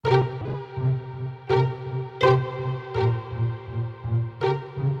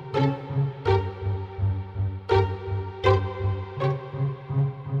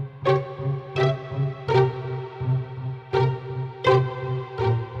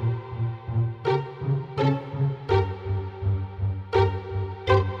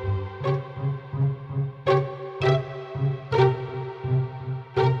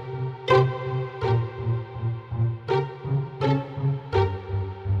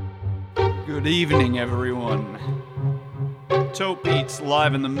Good evening, everyone. Tote Beats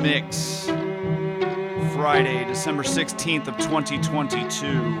live in the mix. Friday, December 16th of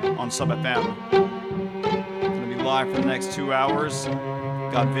 2022 on Sub FM. Gonna be live for the next 2 hours.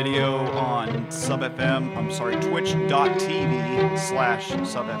 Got video on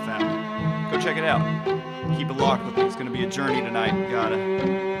twitch.tv/subfm. Go check it out. Keep it locked with me. It's gonna be a journey tonight. Got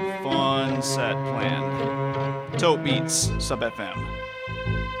a fun set planned. Tote Beats, Sub FM.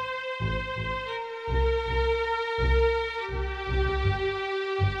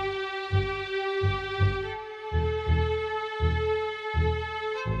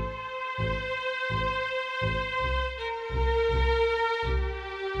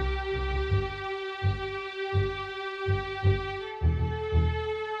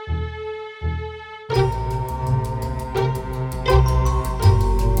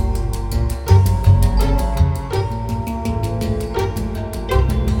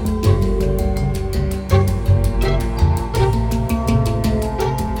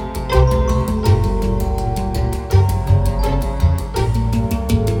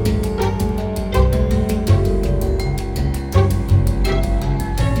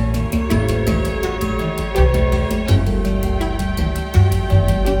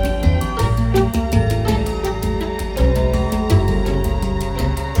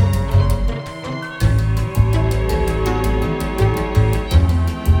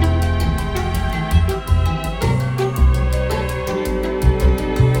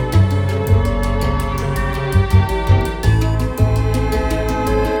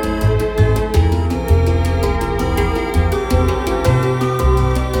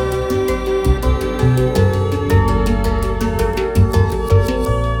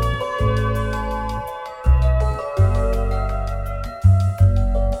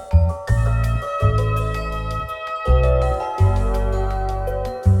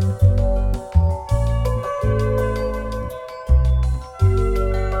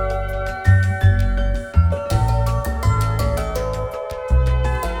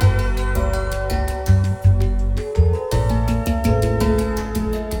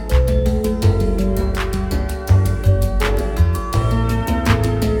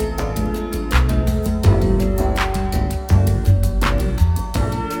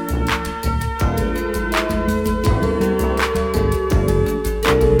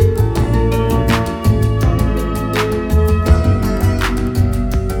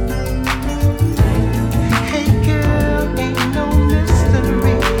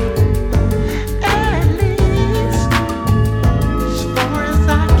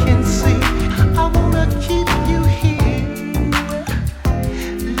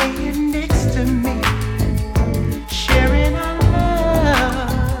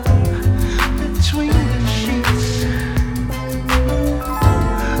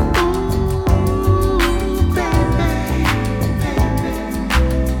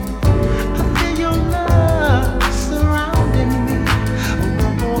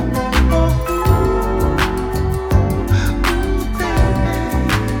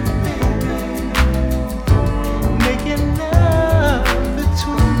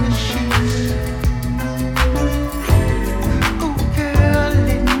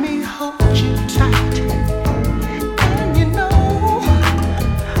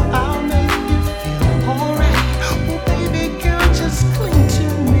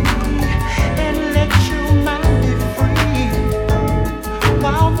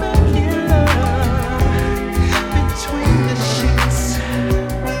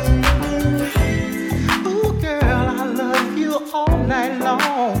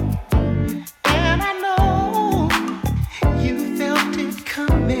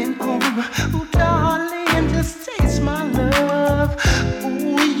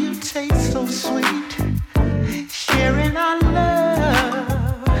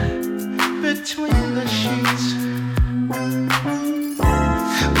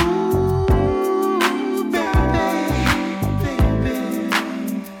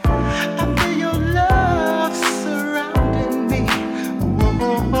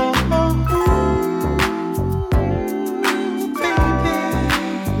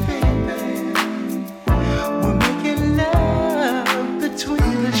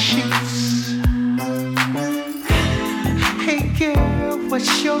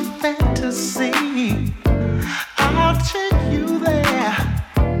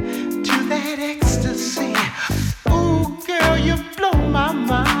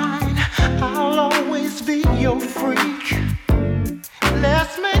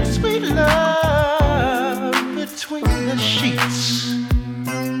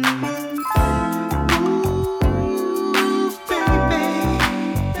 Ooh, baby,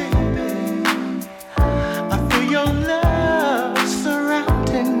 baby.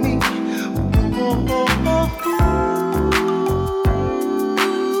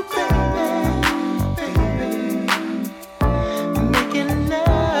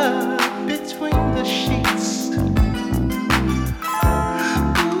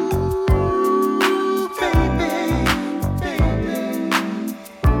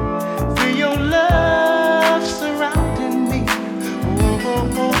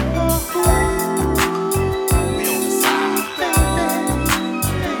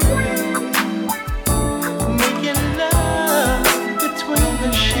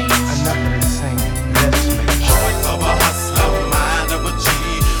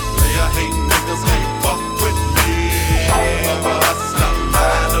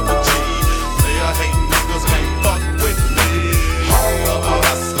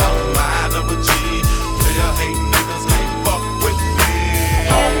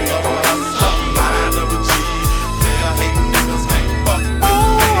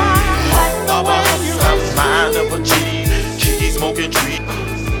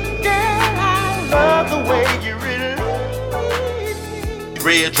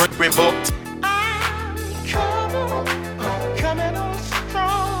 red drapery booked. Coming on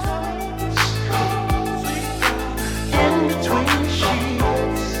strong, in between the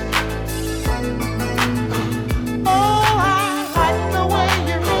sheets. Oh, I like the way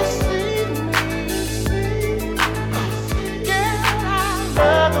you receive me. Yeah, I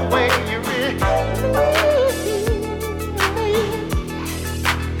love the way you receive me.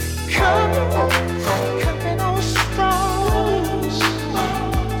 Coming on strong,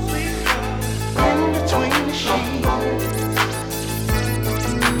 in between the sheets.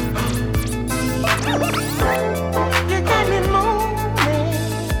 You got me moving,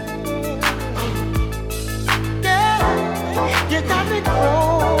 yeah. You got me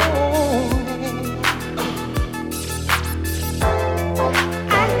growing.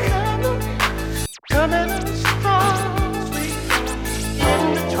 I'm coming strong in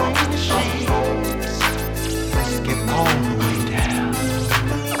between the sheets. Let's get all the way down.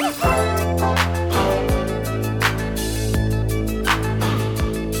 Turn it over. I'm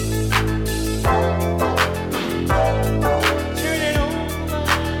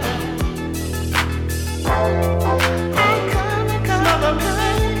coming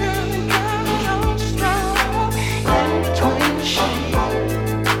on strong in between the sheets.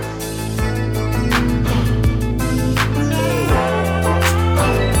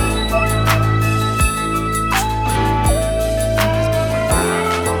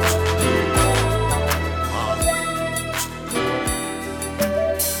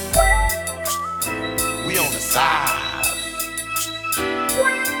 We on the side.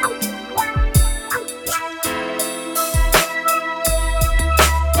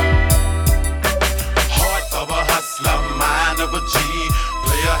 Heart of a hustler, mind of a G.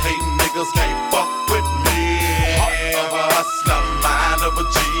 Player hating niggas can't fuck with me. Heart of a hustler, mind of a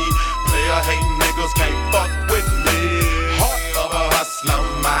G. Player hating niggas can't fuck with me. Heart of a hustler,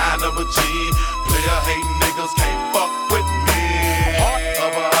 mind of a G. Player hating niggas can't fuck with me. Heart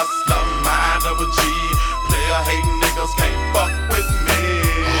of a hustler, mind of a G. Player hating niggas can't fuck with me.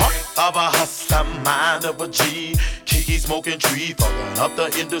 Heart of a hustler, mind of a G. Kiki smoking tree, fucking up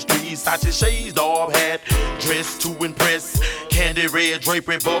the industry. Sachi shades, dog hat, dressed to impress. Candy red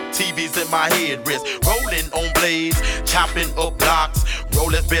drapery book, TVs in my head, wrist. Rolling on blades, chopping up blocks.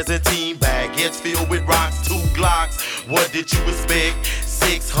 Rolex Byzantine baguettes filled with rocks, 2 Glocks. What did you expect?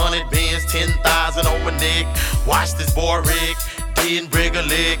 600 bands, 10,000 on my neck. Watch this boy Rick. Then brig a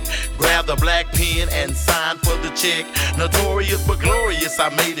lick, grab the black pen and sign for the check. Notorious but glorious, I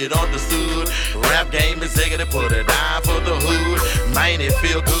made it understood. Rap game executive, put a dime for the hood. Man, it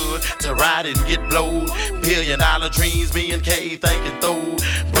feel good to ride and get blowed. $1 billion dreams, me and K thinking through.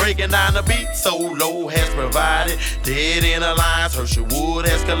 Breaking down the beat so low has provided. Dead in a lines, Herschel Wood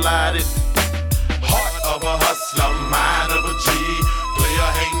has collided. Heart of a hustler, mind of a G. Player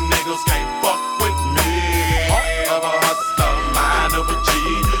hating niggas can't fuck with me. Heart of a hustler, mind of a G.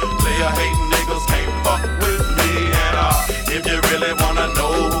 Player hating niggas can't fuck with me. And if you really wanna know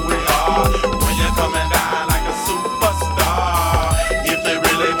who we are, when you're coming down like a superstar. If they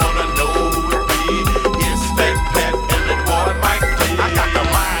really wanna know who it be, it's Fat Pat and the boy Mike D. I got the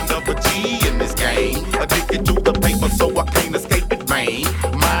mind of a G in this game. Addicted to the paper so I can't escape it, man.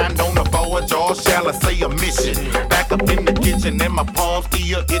 Mind on the board, jaw shall I say a mission. Back up in the kitchen and my palms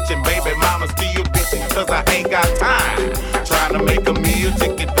still itching. Baby mama still bitching cause I ain't got time. Trying to make a meal,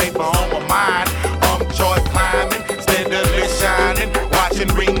 ticket paper on my mind. Choice climbing, steadily shining.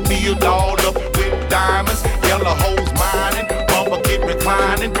 Watching ring field all up with diamonds. Yellow hoes mining, bumper get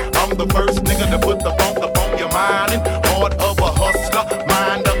reclining. I'm the first nigga to put the funk up on your mindin'. Heart of a hustler,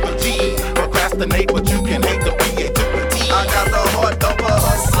 mind of a G. Procrastinate but you can hate the PA to the T. I got the heart of a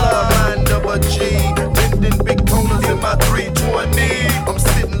hustler, mind of a G. Bending big corners in my 320. I'm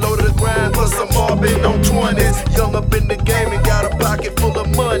sitting low to the grind for some more, been on 20s. Young up in the game and got a pocket full of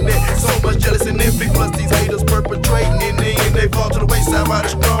money. So much jealous and envy, plus these haters perpetrating. In the end, they fall to the wayside while the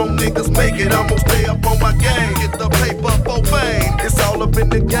strong niggas make it. I'm gonna stay up on my game, get the paper for fame. It's all up in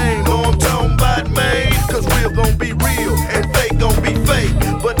the game, know I'm talking about, man. Cause real gon' be real and fake gon' be fake.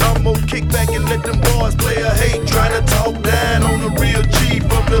 But I'm gonna kick back and let them boys play a hate. Trying to talk down on the real G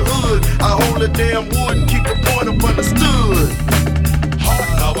from the hood. I hold a damn wood and keep the point up understood.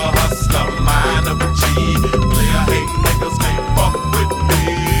 Heart of a hustler, mind of a G. Player hating niggas can't fuck with me.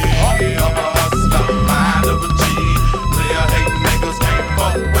 Heart of a hustler, mind of a G. Player hating niggas can't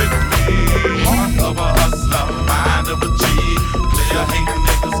fuck with me. Heart of a hustler, mind of a G. Player hating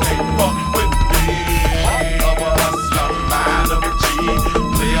niggas can't fuck with me. Heart of a hustler, mind of a G.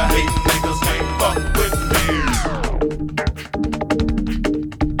 Player hating niggas can't fuck with me.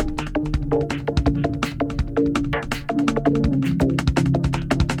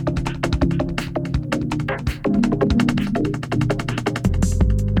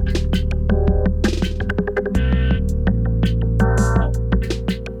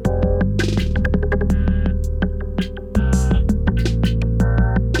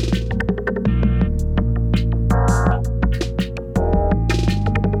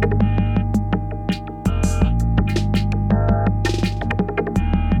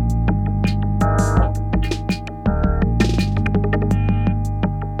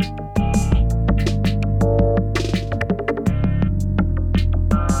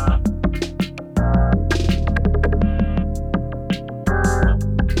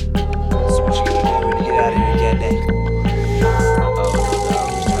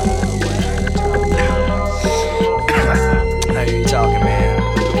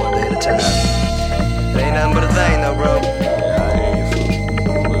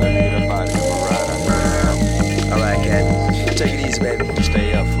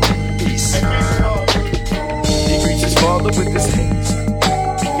 color with his hands up.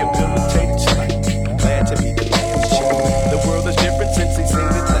 Rehabilitated tonight. Glad to be the last child. The world is different since he seen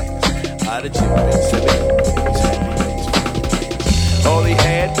it last. Out of gym, been 7 years, happy days. All he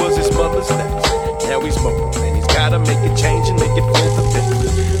had was his mother's things. Now he's mobile, and he's gotta make a change and make it for the better.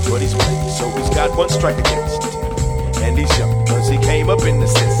 But he's playing, so he's got one strike against him. And he's young, cause he came up in the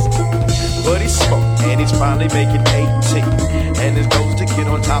system. But he's smart, and he's finally making 18. And his goal's to get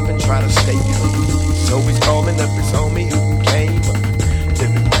on top and try to stay clean. So he's calling up his homie who came up.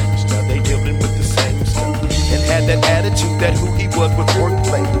 Living lives, now they dealing with the same stuff. And had that attitude that who he was with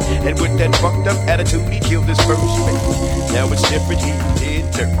wordplay. And with that fucked up attitude, he killed his first mate. Now it's different, he did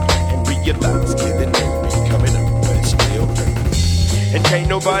dirt. And realized getting angry coming up, but it's still hurt. And can't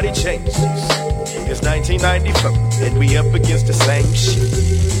nobody change this. It's 1994, and we up against the same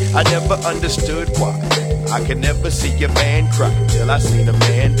shit. I never understood why. I could never see a man cry till I seen a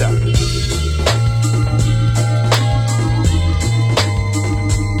man die.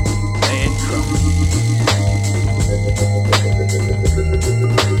 Man cry.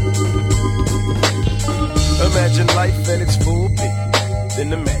 Imagine life at its full peak.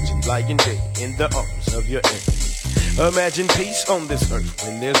 Then imagine lying dead in the arms of your enemy. Imagine peace on this earth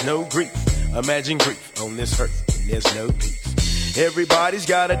when there's no grief. Imagine grief on this earth when there's no peace. Everybody's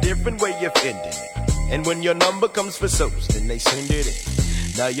got a different way of ending it. And when your number comes for souls, then they send it in.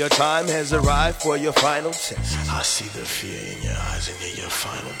 Now your time has arrived for your final test. I see the fear in your eyes and hear your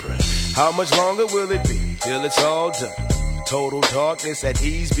final breath. How much longer will it be till it's all done? Total darkness, at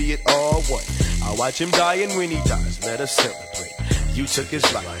ease, be it all one. I watch him die, and when he dies, let us celebrate. You took his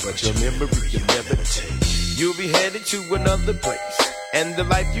life, but your memory you'll never take. You'll be headed to another place, and the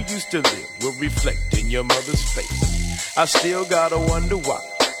life you used to live will reflect in your mother's face. I still gotta wonder why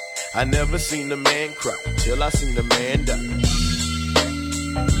I never seen a man cry till I seen a man die.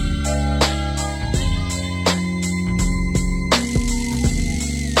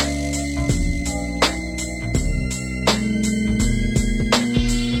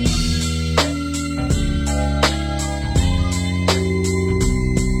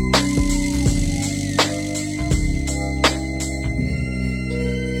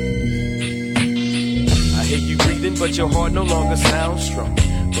 But your heart no longer sounds strong.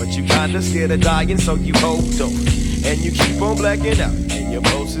 But you kinda scared of dying, so you hold on. And you keep on blacking out, and your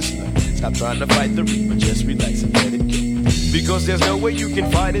pulse is low. Stop trying to fight the reaper, just relax and let it go. Because there's no way you can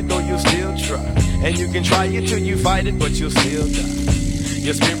fight it, though you'll still try. And you can try it till you fight it, but you'll still die.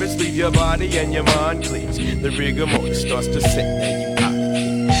 Your spirits leave your body and your mind clears. The rigor mortis starts to set, and you out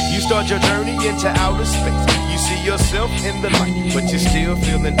again. You start your journey into outer space. You see yourself in the light, but you're still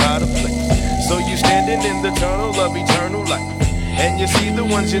feeling out of place. So you standing in the tunnel of eternal life, and you see the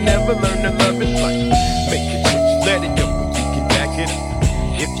ones you never learned to love in life. Make the choice, let it go, you can back it up.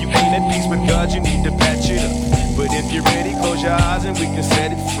 If you ain't at peace with God, you need to patch it up. But if you're ready, close your eyes and we can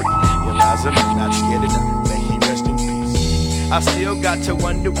set it free. Your lies are not scared to die, may he rest in peace. I still got to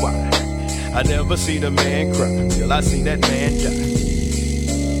wonder why I never seen a man cry till I seen that man die.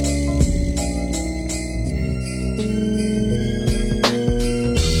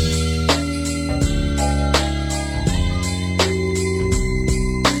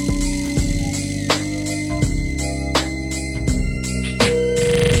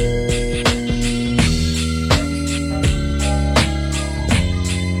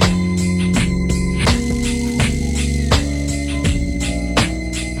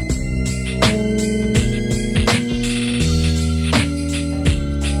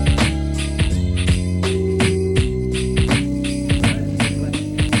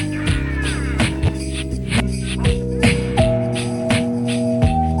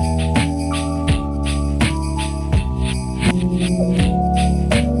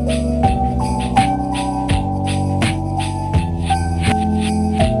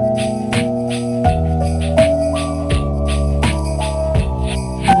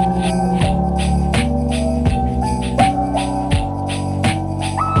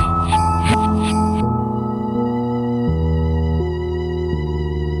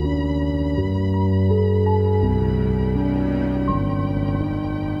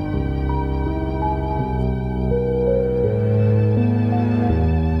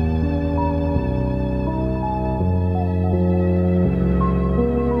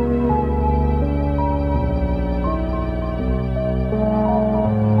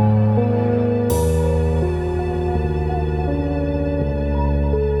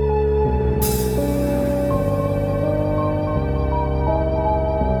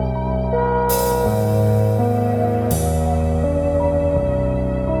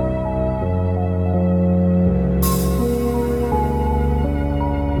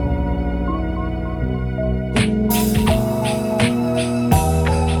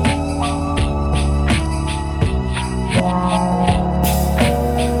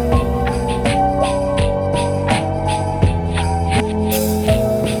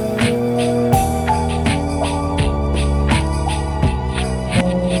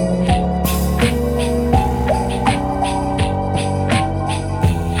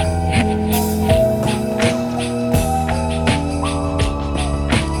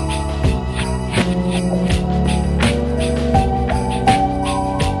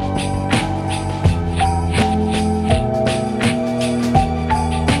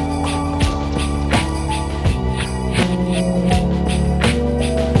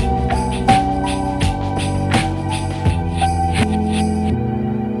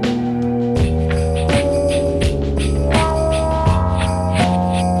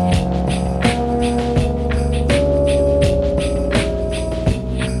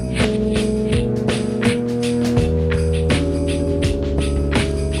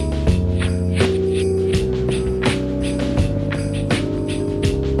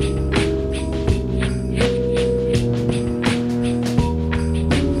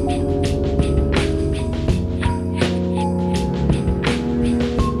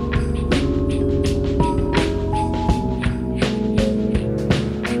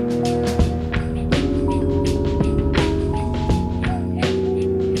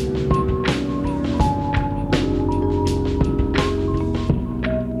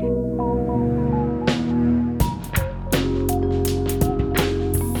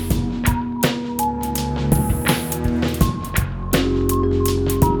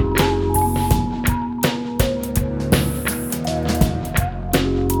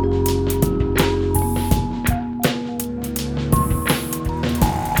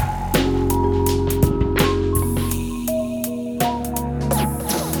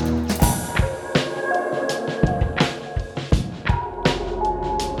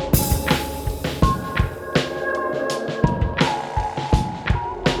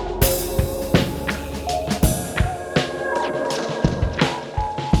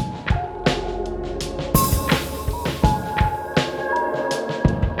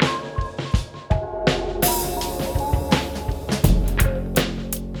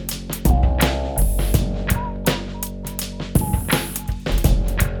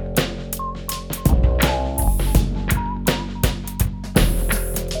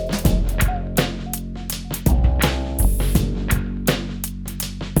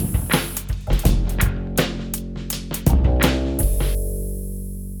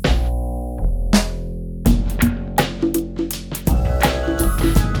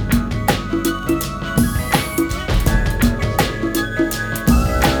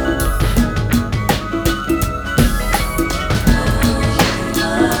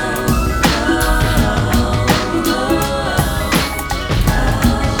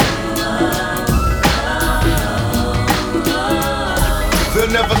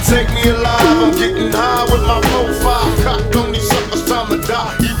 me alive. I'm getting high with my 4-5 cocked on these suckers, time to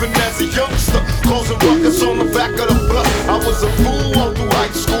die. Even as a youngster, causing ruckus on the back of the bus. I was a fool all through high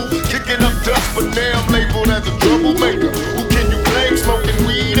school, kicking up dust, but now I'm labeled as a troublemaker. Who can you blame? Smoking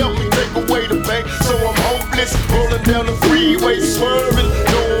weed help me take away the pain. So I'm hopeless, rolling down the freeway, swerving.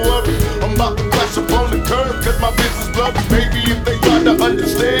 Don't worry, I'm about to crash up on the curb, cause my business blurry. Maybe if they tried to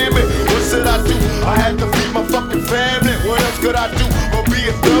understand me, what should I do? I had to feed my fucking family. What else could I do but be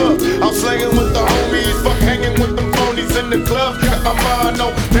a thug? I'm slanging with the homies, fuck hanging with them phonies in the club. Got my mind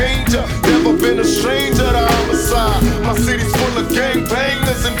no danger, never been a stranger to homicide. My city's full of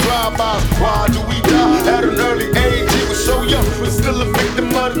gangbangers and drive-bys. Why do we die at an early age? He was so young, but still a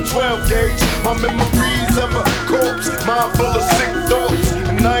victim of the 12 gauge. My memories of a corpse, mind full of sick thoughts,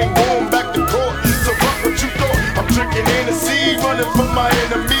 and I ain't going back to court. So fuck what you thought. I'm drinking Hennessy, running from my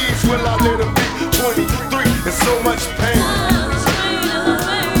enemies. Will I let them be 23 and so much pain?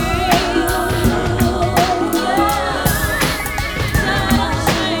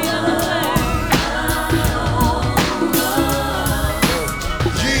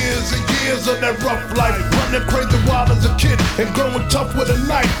 Of that rough life, running crazy wild as a kid and growing tough with a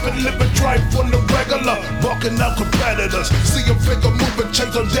knife and living tripe on the regular, walking out competitors. See a figure moving,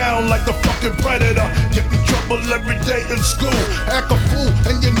 chase them down like the fucking predator. Get in trouble every day in school, act a fool,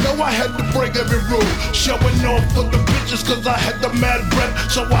 and you know I had to break every rule. Showing off for the bitches cause I had the mad breath,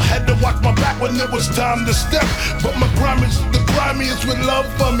 so I had to watch my back when it was time to step. But my grime is the grimiest with love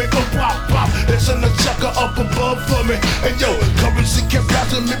for me. Oh pop pop, it's in the sucker up above for me. And yo, currency kept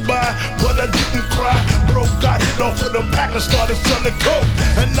passing me by, but I didn't cry. Bro got hit off with a pack and started selling coke.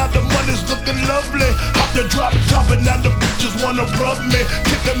 And now the money's looking lovely. Hop the drop top and now the bitches wanna rub me.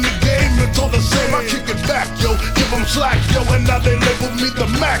 Kicking the game, it's all the same. I kick it back, yo, give them slack, yo. And now they label me the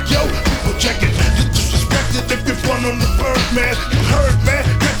Mac, yo. People check it, you disrespected if you're fun on the bird, man. You heard, man,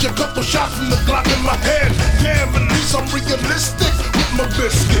 catch a couple shots from the Glock in my hand. Damn, at least I'm realistic with my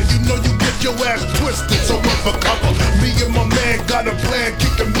biscuit. You know you get your ass twisted, so up a cover. Me and my man got a plan,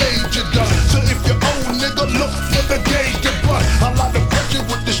 kicking major done. So if you're old, nigga, look for the gauge to run. A lot of pressure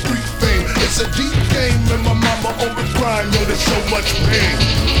with the street fame. It's a deep game, and my mama always crying, yo, there's so much pain.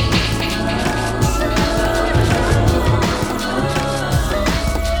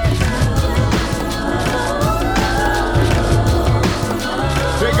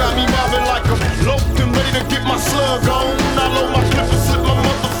 They got me mobbing like I'm loped and ready to get my slug on. I load my clip and slip my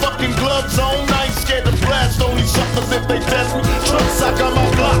motherfucking gloves on. I ain't scared to blast on these suckers if they test me. Trucks, I got my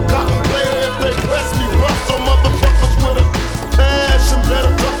block cock. Player if they press me. Bust on motherfuckers with a passion. Better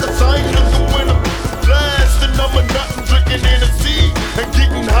truckers, I ain't looking when I'm blasting. I'm a nut and drinking Hennessy and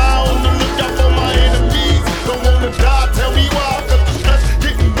getting high on the lookout for my enemies. Don't wanna die, tell me why, cause the stress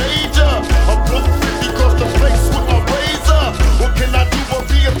getting major. I broke 50 across the face with my razor. What can I do but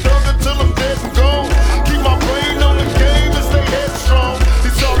be a thug until I'm dead and gone? Keep my brain on the game and stay headstrong.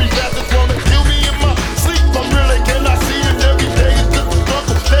 These sorry bastards wanna kill me in my sleep. I'm really can I see it every day? It's just a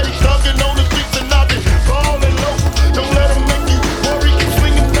struggle. Steady thugging on the streets and I've been falling low. Don't let them make you worry. Keep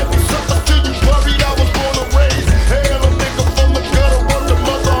swinging at you suckers till you worried. I was born and raised. Hell, a nigga from the gutter, run the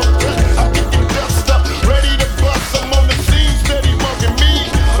mother on cut. I'm getting dust up, ready to bust. I'm on the scene, steady mugging me.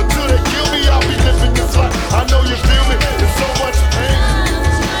 Until they kill me, I'll be living this life. I know you feel me. There's so much pain.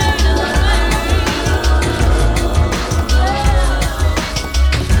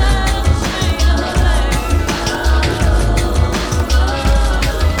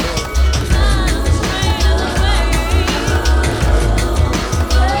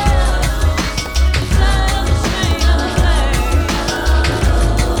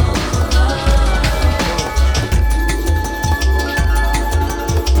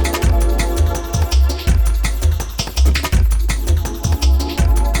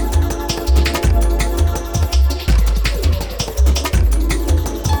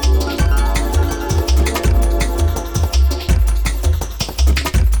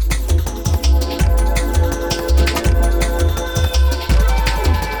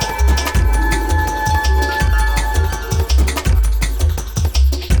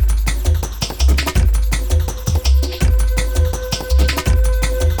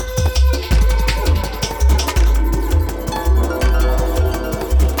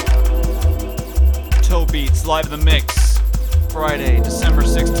 Live in the Mix, Friday, December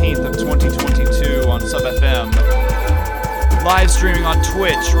 16th of 2022 on Sub FM. Live streaming on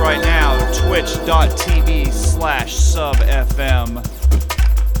Twitch right now, twitch.tv/subfm.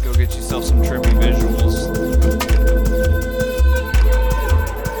 Go get yourself some trippy visuals.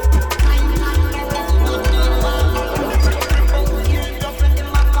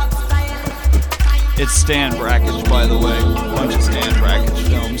 It's Stan Brakhage, by the way. Bunch of Stan Brakhage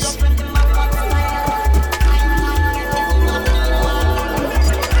films.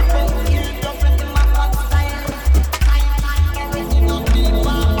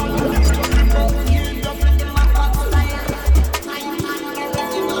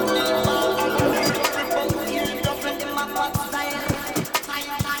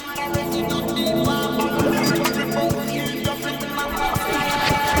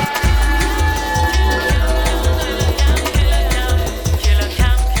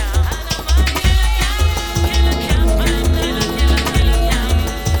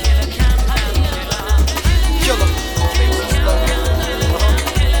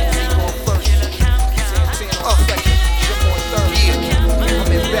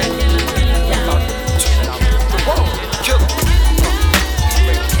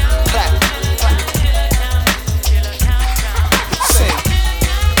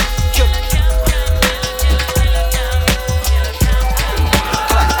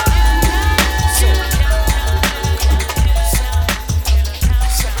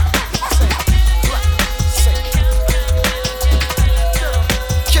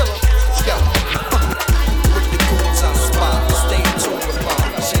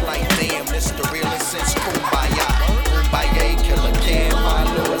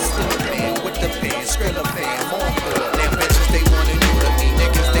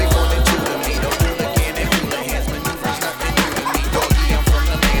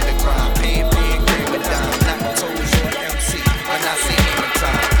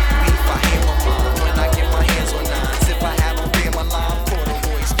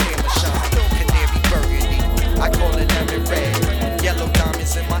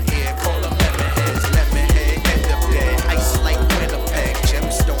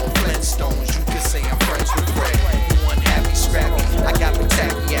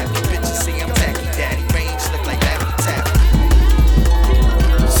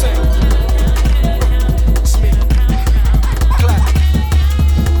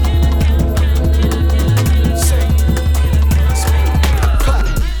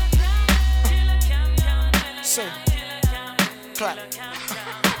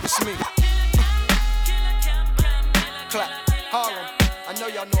 I know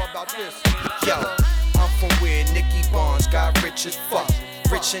y'all know about this. Yo, I'm from where Nicky Barnes got rich as fuck.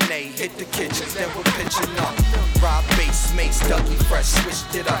 Rich and A hit the kitchens, then we're pitching up. Rob bass, Mace, Dougie Fresh,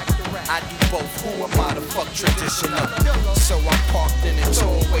 switched it up. I do both, who am I to fuck tradition up? So I'm parked in a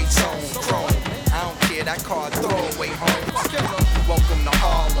two-way zone, chrome. I don't care, that car throwaway home. Welcome to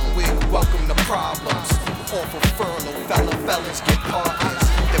Harlem, we welcome to problems. Off of furlough, fellas get partners.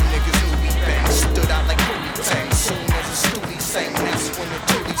 Them niggas knew we bang, stood out like Booty Tang. Soon as a stoolie sang, that's when the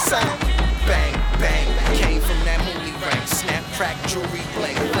toolie sang. Bang, bang, came from that moolie ring. Snap, crack, jewelry,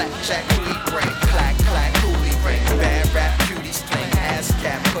 bling, blackjack, we bring. Clack, clack, coolie ring. Bad rap, cuties cling. Ass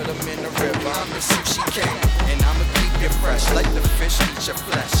cap, put them in the river. I'm the sushi king, and I'ma keep you fresh. Let the fish eat your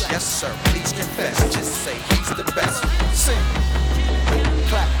flesh. Yes, sir, please confess. Just say he's the best. Sing,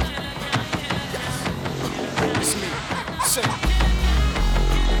 clap. Yes, it's me. Sing,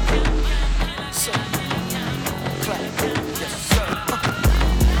 sing, clap. Yes, sir.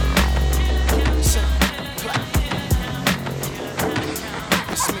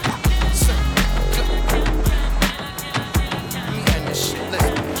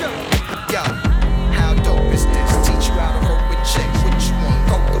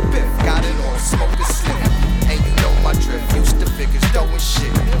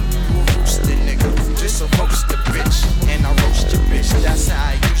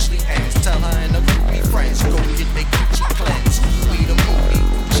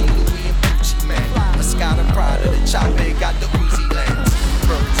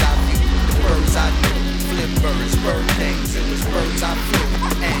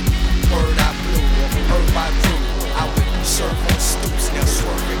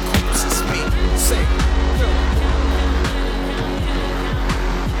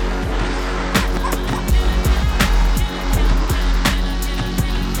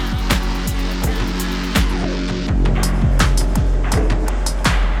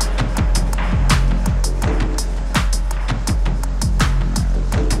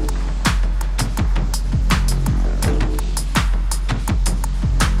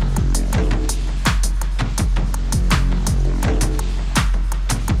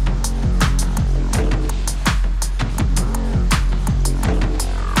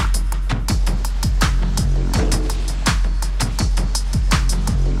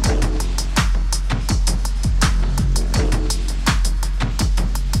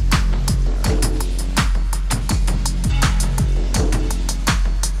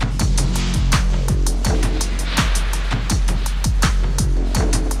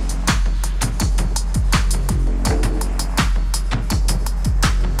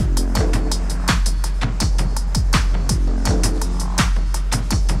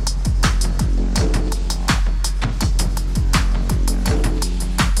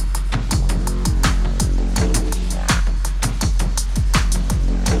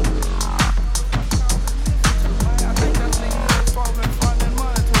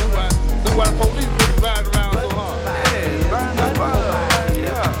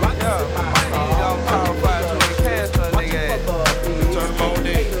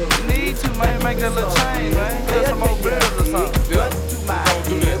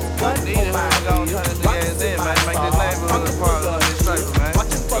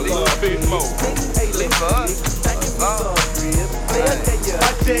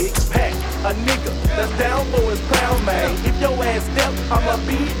 A nigga that's down for his crown, man. If your ass step, I'ma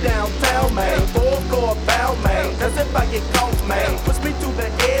be downtown, man. Or go about, man. That's if I get caught, man. Push me to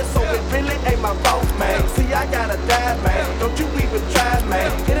the edge, so it really ain't my fault, man. See, I gotta die, man. Don't you even try,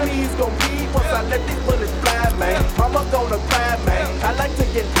 man. Enemies gon' be once I let these bullets fly, man. Mama gonna cry, man. I like to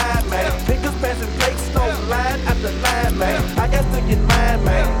get high, man. Niggas passing plates, stone line after line, man. I got to get mine,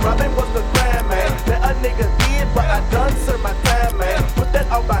 man. Robbing was the crime, man. That a nigga did, but I done served my time, man. Put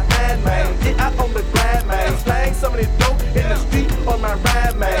that on my hand, man. Get out on the grind, man. Slang some of this dope in the street on my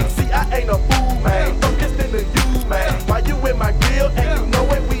ride, man. See, I ain't a fool, man. Focused in the you, man. Why you in my grill and you know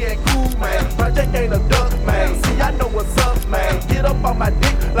it, we ain't cool, man. Project ain't a duck, man. See, I know what's up, man. Get up on my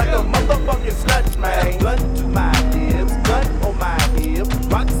dick like a motherfucking slut, man. Blunt to my hips, gun on my hip.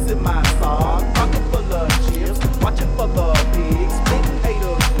 Rocks in my sock, pocket full of chips. Watching for the pigs, spitting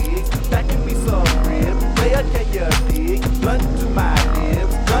hater wigs. Stacking me some rib, player can you dig? Blunt to my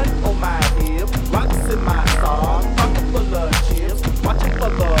hips, gun on my hip. Rocks in my sock, pocket full of chips. Watching for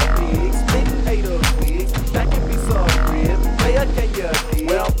the pigs, spitting hater wigs. Stacking me some rib, player can you dig?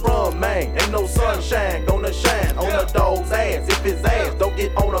 Where I'm from, man, ain't no sunshine gonna shine on the dog's ass. If his ass don't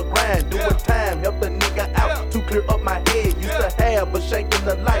get on a grind, doing time, help the nigga out to clear up my head. Used to have a shank in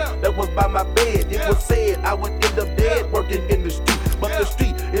the light that was by my bed. It was said I would end up dead working in the street, but the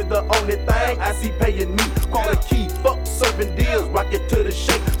street is the only thing I see paying me. Call the key, fuck serving deals, rock it to the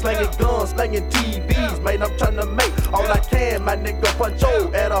shake. Slanging guns, slanging TVs, man, I'm tryna make all I can. My nigga punch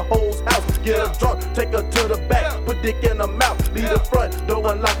hole at a hoe's house. Get her drunk, take her to the back, put dick in her mouth. Leave the front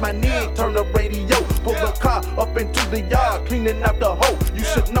door, unlock my knee, turn the radio. Pull the car up into the yard, cleaning out the hole. You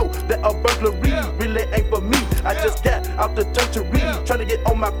should know that a burglary really ain't for me. I just got out the churchery, tryna get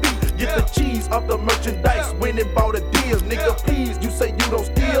on my feet. Get the cheese off the merchandise, went and bought a deal. Nigga, please, you say you don't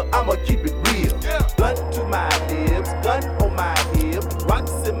steal, I'ma keep it real. Gun to my hips, gun on my hip,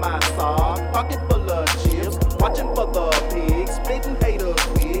 rocks in my sock, pocket full of chips, watching for the pigs, spitting haters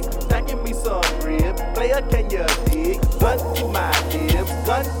wig, stacking me some rib, player can you dig? Gun to my hips,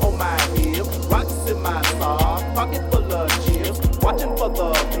 gun on my hip, rocks in my sock, pocket full of chips, watching for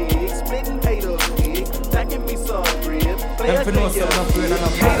the pigs, spitting haters wig, stacking me some rib, player can you dig?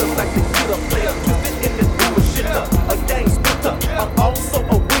 Haters like to get a player, twisted in the doing shit up, a gang splitter, I'm also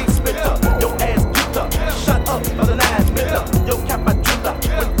a weed splitter, your ass get up, shut up, other 9mm, yo cap my driller,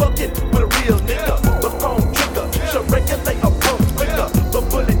 when fucking with a real nigga, the chrome trigger, should regulate a pump quicker, the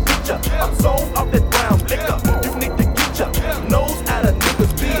bullet get ya, I'm sold off that brown liquor, you need to get ya, nose out of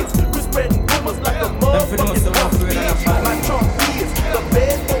niggas' beards, quit spreading rumors like a motherfucking off my trunk is, the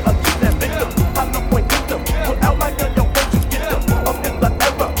bed for a kidnap victim, I'm the point victim, put out my gun, yo, won't you get them, I'm in the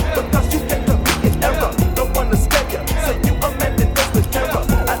error, because you can't commit an error, don't wanna scare ya, say you a man that does the terror,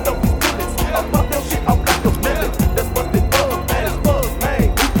 I know these bullets, I'm pop that shit, I'm like a million, that's what they buzz, man, it's buzz, man,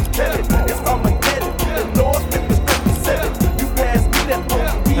 you can tell it, it's Armageddon, the North Memphis 57, you pass me that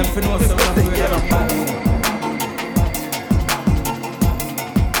OB, it's what they get on my head.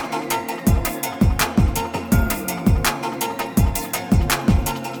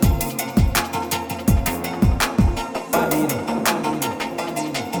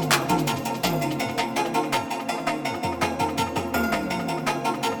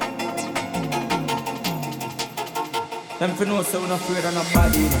 Them for no so not afraid of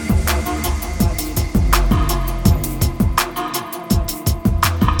nobody.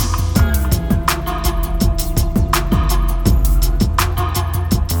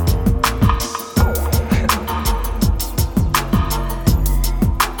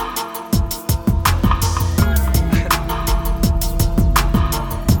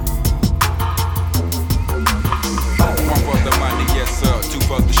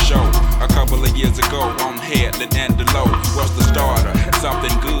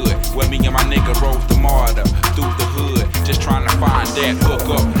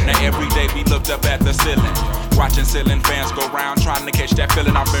 Ceiling fans go round trying to catch that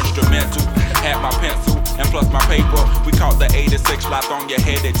feeling. I'm instrumental. Had my pencil and plus my paper. We caught the 86 fly on your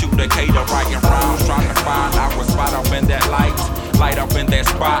head to Decatur, writing rounds, trying to find our spot up in that light up in that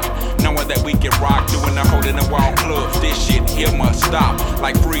spot. Knowing that we can rock, doing the hole in the wall clubs. This shit here must stop.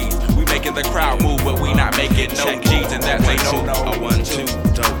 Like freeze, we making the crowd move, but we not making no G's, and that's a no. A 1-2,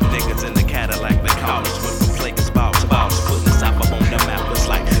 dope niggas in the Cadillac, they call us with the Flakers, balls, putting us up on the map. It's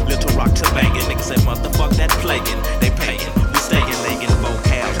like Little Rock to banging. Niggas say motherfuck that plaguing. They paying, we staying, legging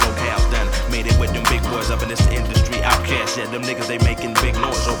vocals, locales done. Made it with them big boys up in this industry. Outcasts, yeah, them niggas they making big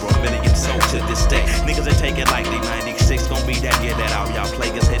noise, over 1 million sold to this day. Niggas they take it like they 96, gon' be that, get that out. Y'all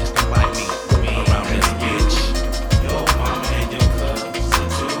plaguers haters don't like me. Around this bitch, your mama and your cousin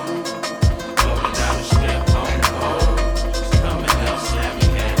too. Rolling down the strip on the pole, coming up,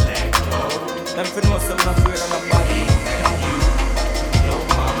 slamming that leg door. Them for no so not afraid of nobody. Your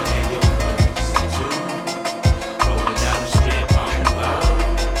mama and your cousin too. Rolling down the strip on the pole,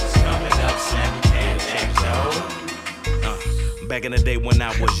 coming up, slamming that leg door. Back in the day when I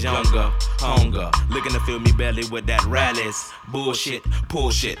was younger, hunger, looking to fill me belly with that rallies. Bullshit, pull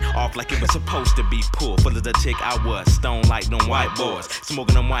shit off like it was supposed to be pulled. Full of the tick, I was stone like them white boys.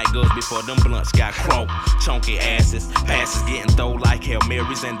 Smoking them white girls before them blunts got crunk. Chunky asses, passes getting throw like Hail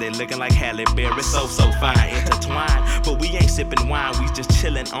Marys, and they looking like Halle Berry. So fine, intertwined. But we ain't sipping wine, we just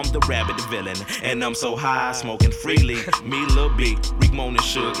chillin'. I'm the rabbit villain, and I'm so high, smoking freely. Me, Lil B, Rick Moan and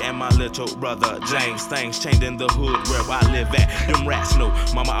Suge, and my little brother James. Things changed in the hood where I live at. Them rats know,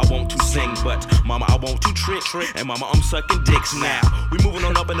 mama, I want to sing, but mama, I want to trick. And mama, I'm sucking dicks now. We moving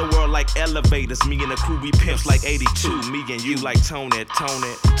on up in the world like elevators. Me and the crew, we pimps like 82. Me and you like Tone.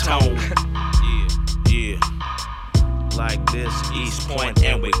 Yeah. Like this, East Point,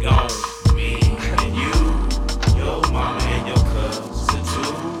 and we gone. Me and you, your mama and your cousin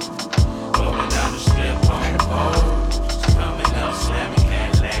too. Rolling down the strip on the pole, coming up, slamming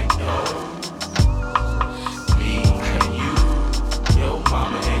Cadillac door. Me and you, your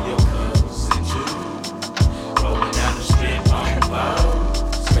mama and your cousin too. Rolling down the strip on the pole,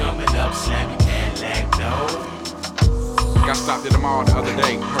 coming up, slamming Cadillac door. Got stopped at the mall the other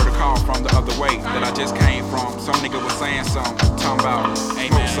day. Heard a call from the other way that I just came from. Some nigga was saying something, talking about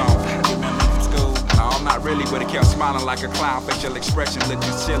Amen. Song. You remember from school? No, not really, but it kept smiling like a clown. Facial expression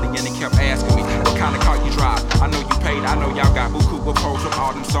looking silly, and it kept asking me, what kind of car you drive? I know you paid, I know y'all got buku posts from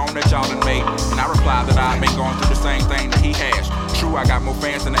all them songs that y'all done made. And I replied that I've been going through the same thing that he has. True, I got more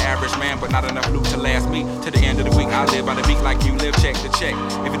fans than the average man, but not enough loot to last me to the end of the week. I live by the beat like you live check to check.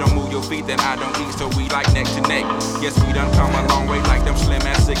 If you don't move your feet, then I don't eat, so we like neck to neck. Yes, we done come a long way like them slim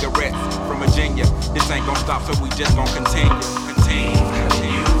ass cigarettes from Virginia. This ain't gon' stop, so we just gon' continue. Your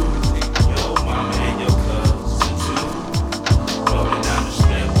mama and your cousin too. Rolling down the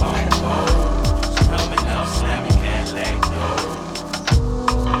strip on foes. Coming up, slamming Cadillac doors.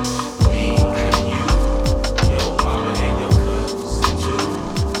 Me and you. Your mama and your cousin too.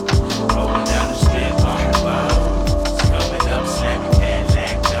 Rolling down the strip on foes. Coming up, slamming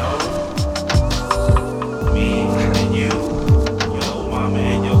Cadillac doors. Me and you. Your mama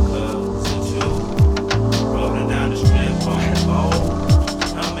and your cousin too. Rolling down the strip on foes.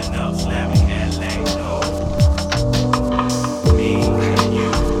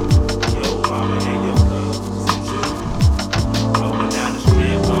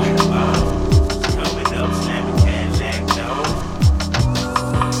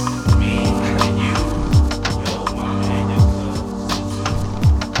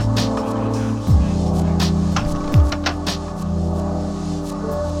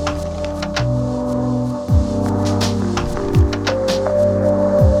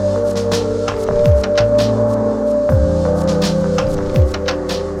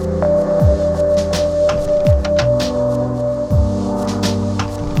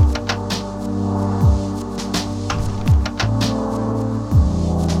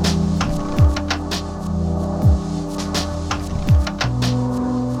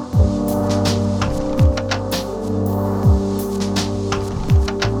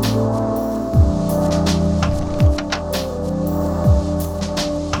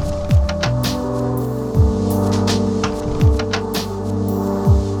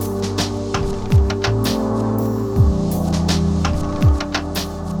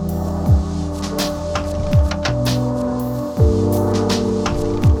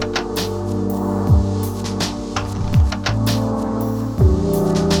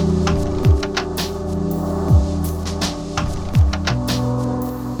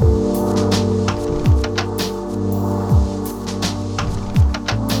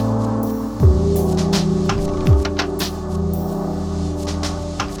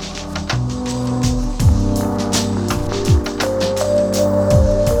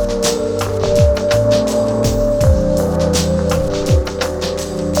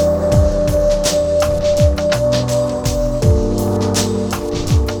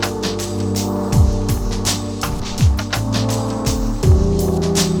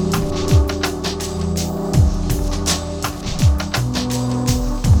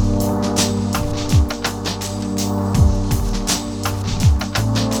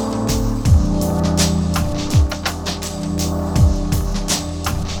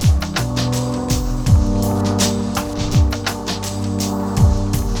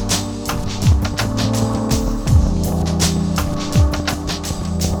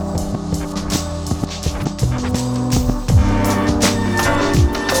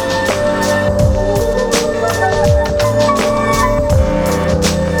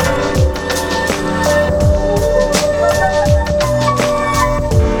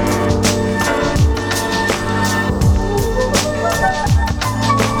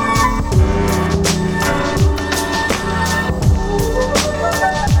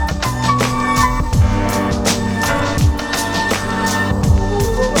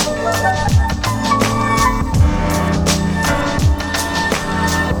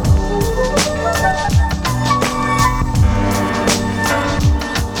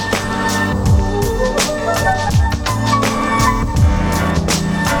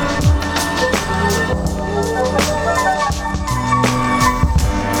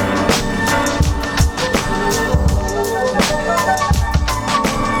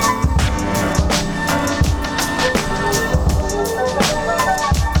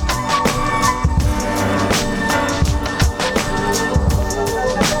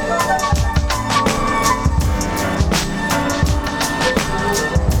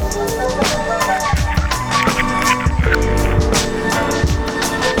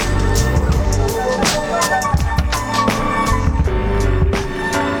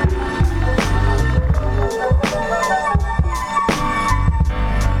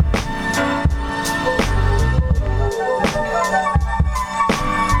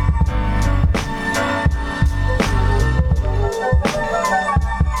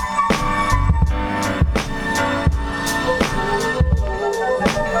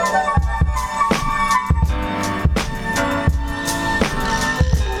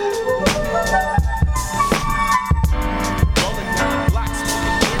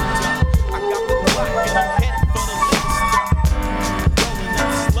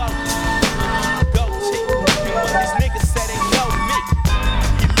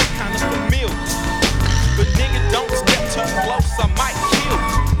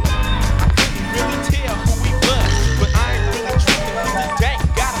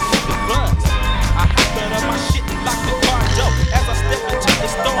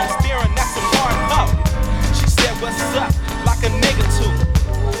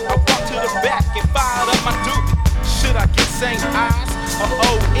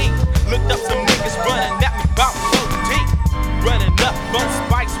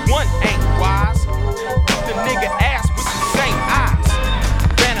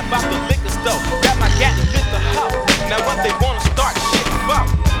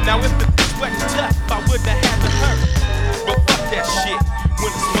 Now if the bitch wasn't tough, I wouldn't have had to hurt. But fuck that shit,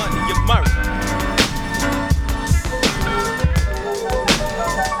 when it's money, you murder.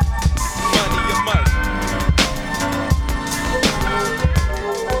 Money, you murder.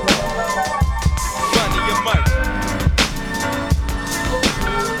 Money, you murder.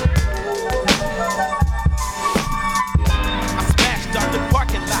 I smashed out the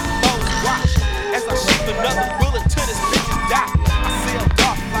parking lot, Bose watch, as I shipped another bullet to this bitch's die. I sailed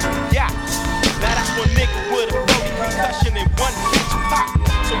off like a yacht. Now that's one nigga with a broken concussion and one bitch pop.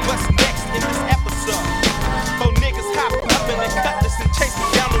 So what's next in this episode? Four niggas hop up in their cutlass and chase me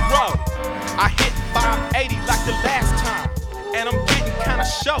down the road. I hit 580 like the last time, and I'm getting kinda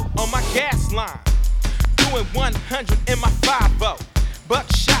short on my gas line. Doing 100 in my 5-0.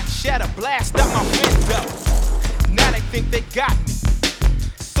 Buckshot shatter blast out my window. Now they think they got me,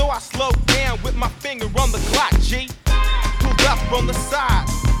 so I slowed down with my finger on the Glock, G. Pulled up on the side,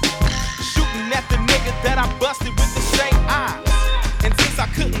 shooting at the nigga that I busted with the same eyes. And since I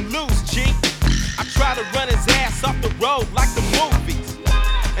couldn't lose, G, I tried to run his ass off the road like the movies.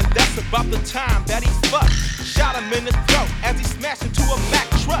 And that's about the time that he fucked. Shot him in the throat as he smashed into a Mack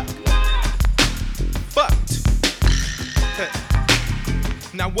truck. Fucked.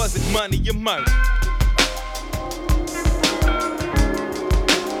 Now was it money you murdered?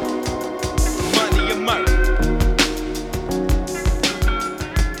 Money you murdered.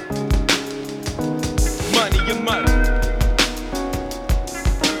 Money you murdered.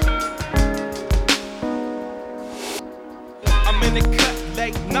 I'm in the cut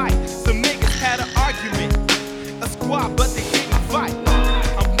late night. Some niggas had an argument. A squad, but they didn't fight.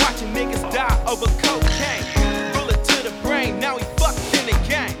 I'm watching niggas die over cocaine. Bullet to the brain, now he fucked in the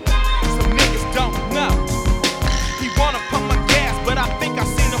game. Some niggas don't know. He wanna pump my gas, but I think I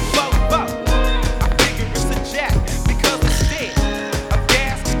seen a fofo. I figure it's a jack, because instead of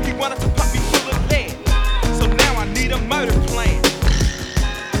gas, he wanted to pump me full of lead. So now I need a murder plan.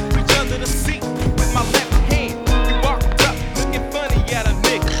 Reach under the seat with my left hand. He walked up, looking funny at a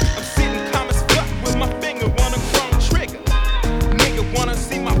nigga. I'm sitting calm as fuck with my finger on a chrome trigger. Nigga wanna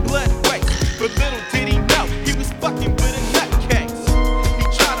see my blood waste, but little did he know he was fucking with a nutcase. He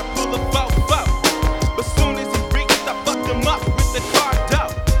tried to pull a fofo, but soon as he reached, I fucked him up with the car door.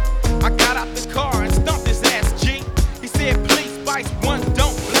 I got out the car and stomped his ass, G. He said, please, Vice One,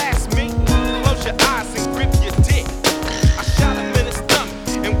 don't blast me. Close your eyes and grip your dick. I shot him in his stomach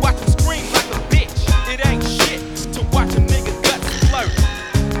and watched him scream like a bitch. It ain't shit to watch a nigga guts flirt.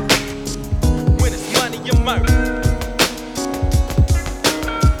 When it's money, you murder.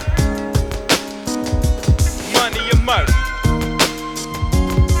 Money, you murder.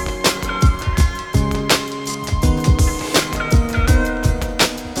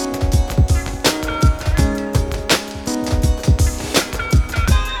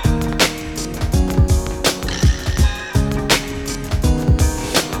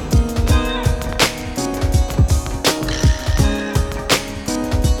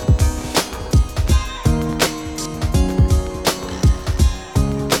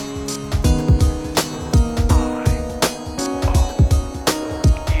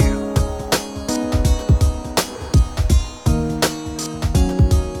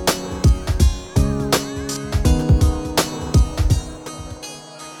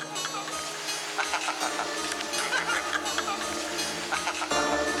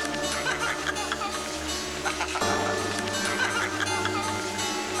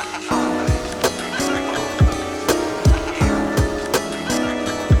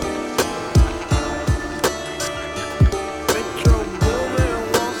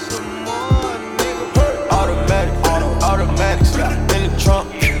 Automatic, in the trunk,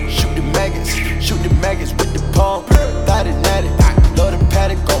 shoot the maggots with the pump. Thought it natty, love the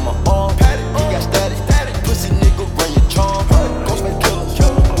paddock on my arm. He got static, pussy nigga run your charm. Ghostface killers,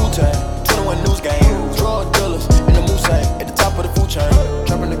 Wu-Tang, 21 news game. Drug dealers in the Moosang, at the top of the food chain.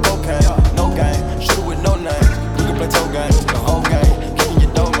 Trapping the cocaine, no game, shooter with no name. You can play toe game, the whole game, kicking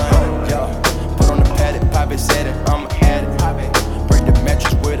your dough line. Yeah, put on the paddock, pop it, set it, I'm an addict. Break the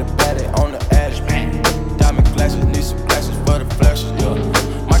mattress with a batty on the attic. Diamond glasses, need some glasses for the flashes, yeah.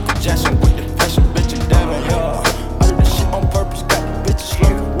 Michael Jackson with the fashion, bitch, and Devin, yeah. I do this shit on purpose, got the bitches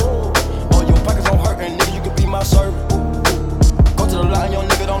slurping. All your pockets on hurting, nigga, you can be my servant. Go to the line, young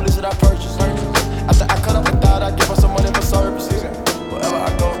nigga, don't listen, I purchase. After I cut up a thought, I give her some money for services. Wherever I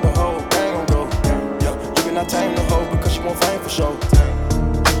go, the whole gang gon' go. Yeah, you cannot tame the hoe because she won't fame for sure.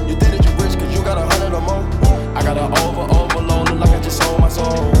 You think that you rich cause you got 100 or more. I got an overload, look like I just sold my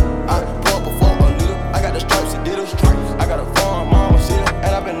soul. I pour up before a liter, I got the stripes and ditters. I got a farm, mama, see it,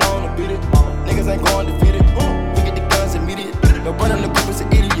 and I've been known to beat it. Niggas ain't going defeated. We get the guns immediate. No burning the group is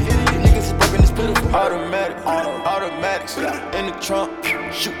an idiot. Automatics in the trunk.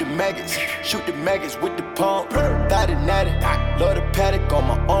 Shoot the maggots with the pump. Thought it natty, love the paddock on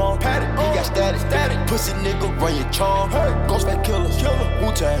my arm. He got static. Pussy nigga, run your charm. Ghostface killers,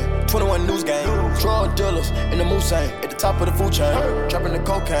 Wu-Tang, 21 News Gang. Drug dealers in the Mulsanne, at the top of the food chain. Trapping the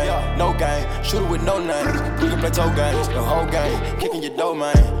cocaine, no game. Shooter with no names. We can play toe games, the whole game. Kicking your dough,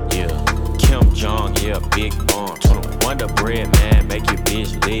 man. Yeah, Kim Jong, yeah, big bomb. Wonder bread, man, make your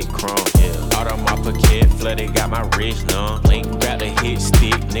bitch lit crumb. Yeah, out of my pocket, flooded, got my wrist numb. Link, grab the hit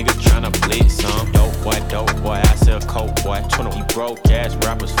stick, nigga tryna blitz some. Dope boy, I sell coke, boy. You broke ass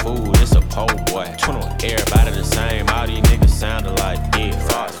rappers, food, it's a pole, boy. Everybody the same, all these niggas sound alike. Yeah,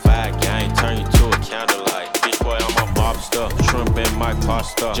 Fox 5 gang, turn you to a candlelight. Bitch boy, I'm a mobster, shrimp in my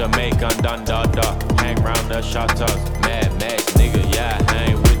pasta. Jamaican dun da da, hang round the shotters. Mad Max, nigga, yeah,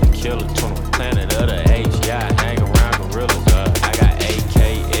 hang with the killer. Planet of the H, yeah, hang around gorillas. I got AK,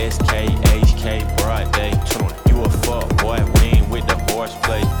 SK, HK, broad day. You a fuck boy, we ain't with the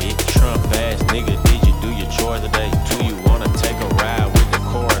horseplay. Big Trump ass nigga, did you do your chores today? Do you wanna take a ride with the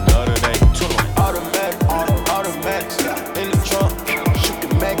coroner today? Automatics in the trunk. Shoot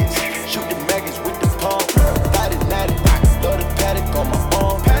the maggots with the pump. Thought it natty, love the paddock on my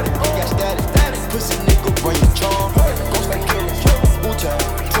arm. He got static. Pussy nigga, run your charm. Ghostface killers, Wu-Tang,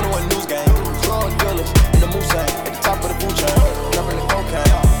 21 News Gang. Drug dealers in the Mulsanne, at the top of the food chain. Dropping the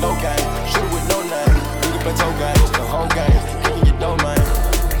cocaine, no game. Shooter with no name. We can play toe games, the whole game. Kicking your dough, man.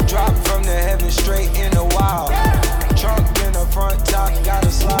 Drop from the heavens straight in the wild. Trunk in the front, top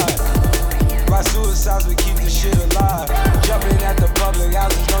gotta slide. My suicides would keep the shit alive. Jumping at the public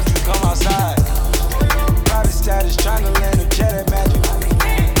houses, don't you come outside. Private status, trying to land a jet at Magic.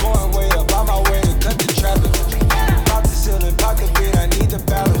 Going way up, on my way to cut the traffic. Pop the ceiling, pocket beat, I need the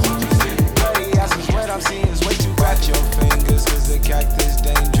balance. Bloody ass is what I'm seeing is way too got your fingers, cause the cactus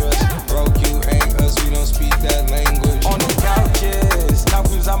dangerous. Broke you ain't us, we don't speak that language. On the couches, now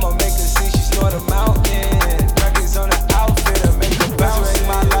cruise, I'ma make her see she snort a mountain. Records on the outfit, I make her bounce. Resurrect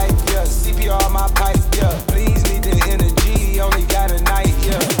my life, yeah, CPR my pipe, yeah. Please need the energy, only got a night,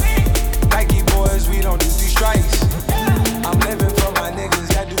 yeah. Nike boys, we don't do 3 strikes. I'm living for my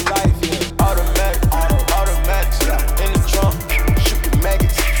niggas, I do life, yeah. Automatics in the trunk. Shoot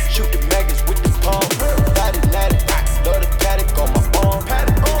the maggots with the pump. Thought it natty, love the paddock on my arm.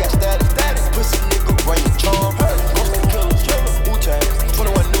 He got static. Pussy nigga, run your charm. Ghostface killers, Wu-Tang,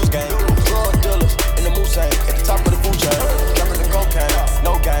 21 News Gang. Drug dealers in the Mulsanne, at the top of the food chain. Dropping the cocaine,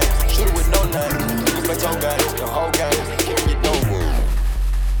 no game. Shooter with no name. We can play toe games, the whole game. Kicking your dough.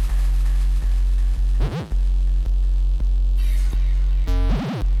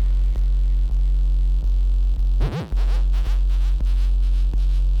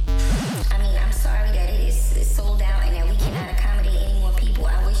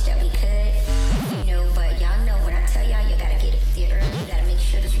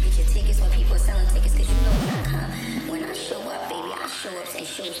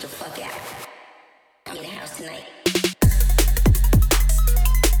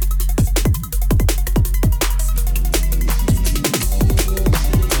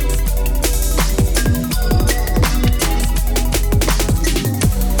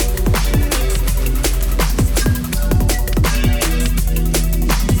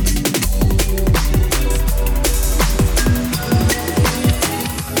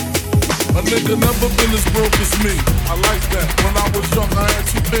 Nigga never been as broke as me. I like that. When I was young, I had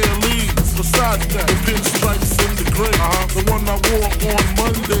 2 pair of leads. Besides that, the pinstripes in the gray. The one I wore on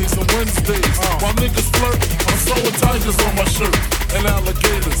Mondays and Wednesdays. While niggas flirt, I'm sewing tigers on my shirt and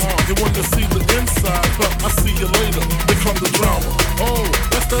alligators. You want to see the inside, but I see you later. Here come the drama. Oh,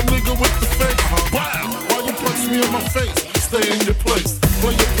 that's that nigga with the fake. Wow, why you punch me in my face? Stay in your place,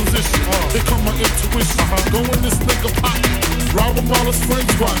 play your position. Here come my intuition. Go in this nigga pocket. Rob him while his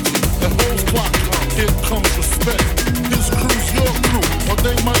friends watching. And hoes clocking. Here comes respect. His crew's your crew, or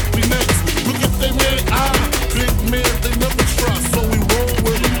they might be next. Look at they man, big man, they never try. So we roll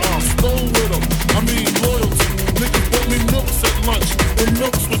with them, stole with them. I mean loyalty. Niggas bought me milks at lunch. And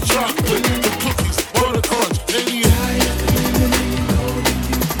milks with chocolate, the cookies, butter crunch, 88.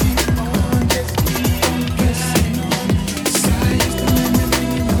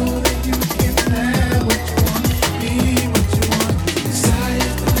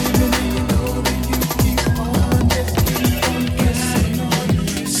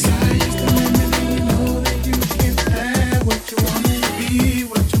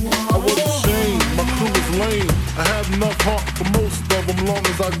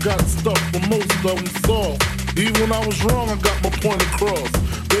 I got stuff for most of them soft. Even when I was wrong, I got my point across.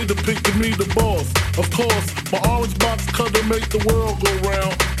 They depicted me the boss. Of course, my orange box cut to make the world go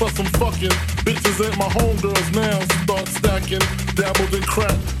round. Plus I'm fucking bitches ain't my homegirls now. Start stacking, dabbled in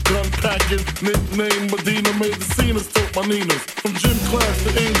crack, gun packing. Nickname Medina made the scenes, took my Ninas. From gym class to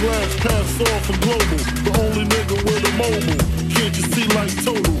in-glass, pass off and global. The only nigga with a mobile. Can't you see like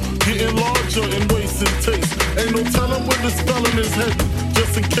total? Getting larger and wasting taste. Ain't no telling where this felon is heading.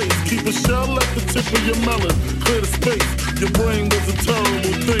 Just in case, keep a shell at the tip of your melon. Clear the space. Your brain was a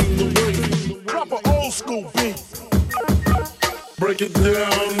terrible thing to waste. Drop an old school beat. Break it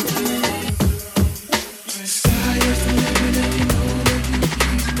down.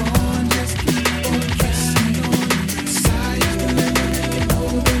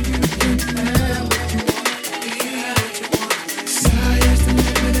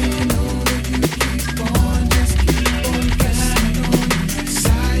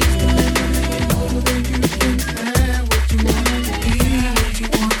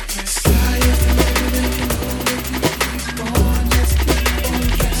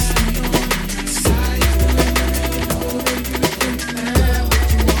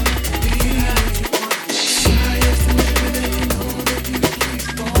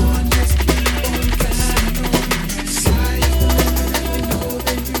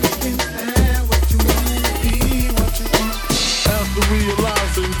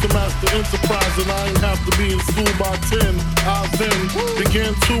 Enterprise, and I ain't have to be in school by 10. I then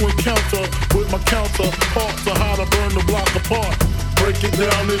began to encounter with my counterpart to how to burn the block apart. Break it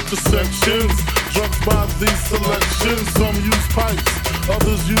down into sections. Drugs by these selections. Some use pipes,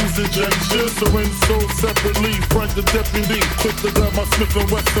 others use injections. Syringe sold separately. Frank the deputy, quick to grab my Smith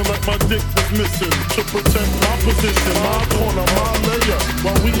 & Wesson like my dick was missing. To protect my position, my corner, my layer.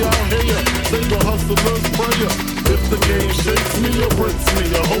 While we out here, say the hustler's prayer. If the game shakes me or breaks me,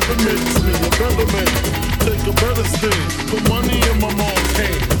 I hope it makes me a better man. Take a better stand, put money in my mom's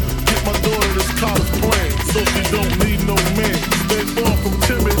hand. Get my daughter this college plan, so she don't need no man. Stay far from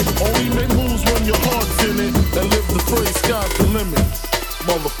timid, only make moves when your heart's in it. And live the phrase, sky's the limit,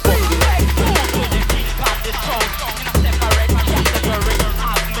 motherfucker.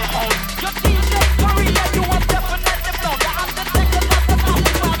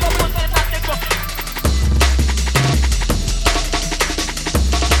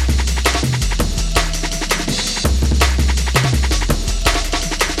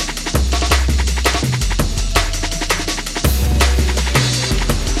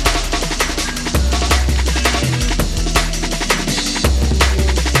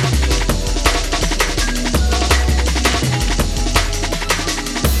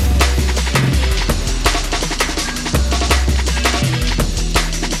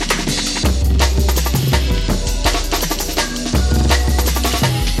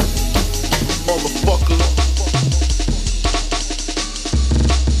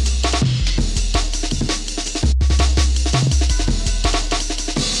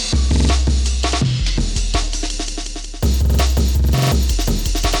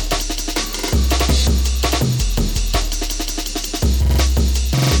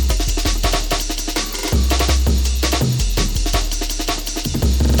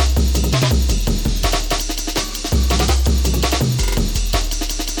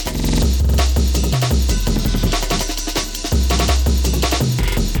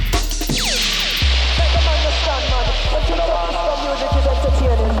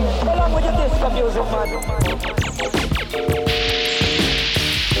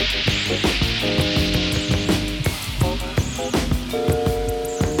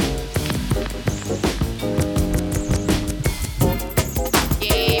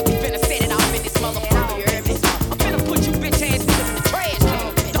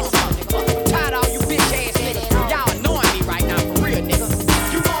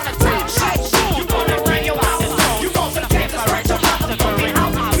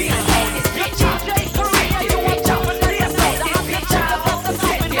 Jumping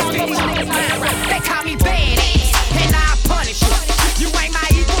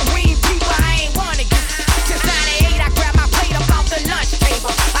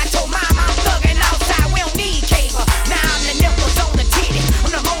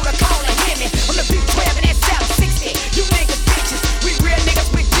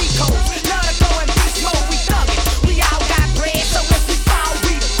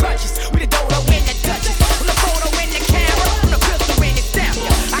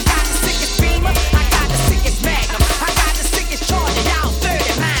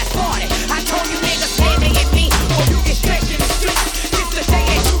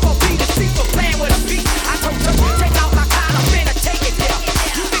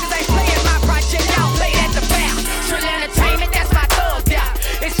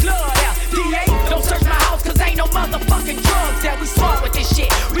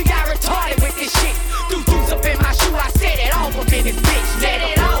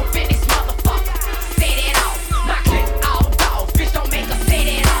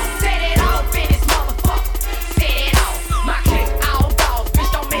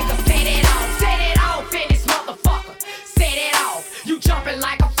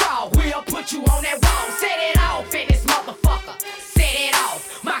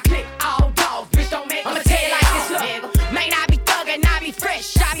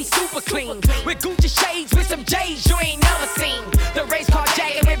I be super clean. With Gucci shades, with some J's you ain't never seen. The race car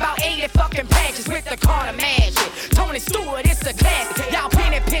jacket with about 80 fucking patches with the Carter magic. Tony Stewart, it's a classic. Y'all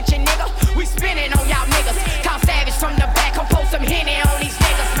penny pinching, nigga. We spinning on y'all niggas. Call Savage from the back, come post some Henny on these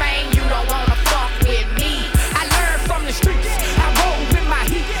niggas, man. You don't wanna fuck with me. I learned from the streets. I roll with my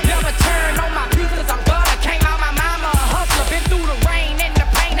heat. Never turn on my pieces. I'm gutter. Came out my mama a hustler. Been through the rain and the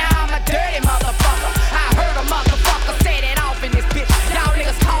pain. Now I'm a dirty motherfucker. I heard a motherfucker set it off in this bitch. Y'all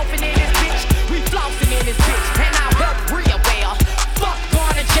niggas coughing in this bitch. We flossing in this bitch. And I help real well. Fuck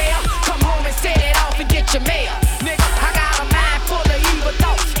going to jail. Come home and set it off and get your mail. Nigga, I got a mind full of evil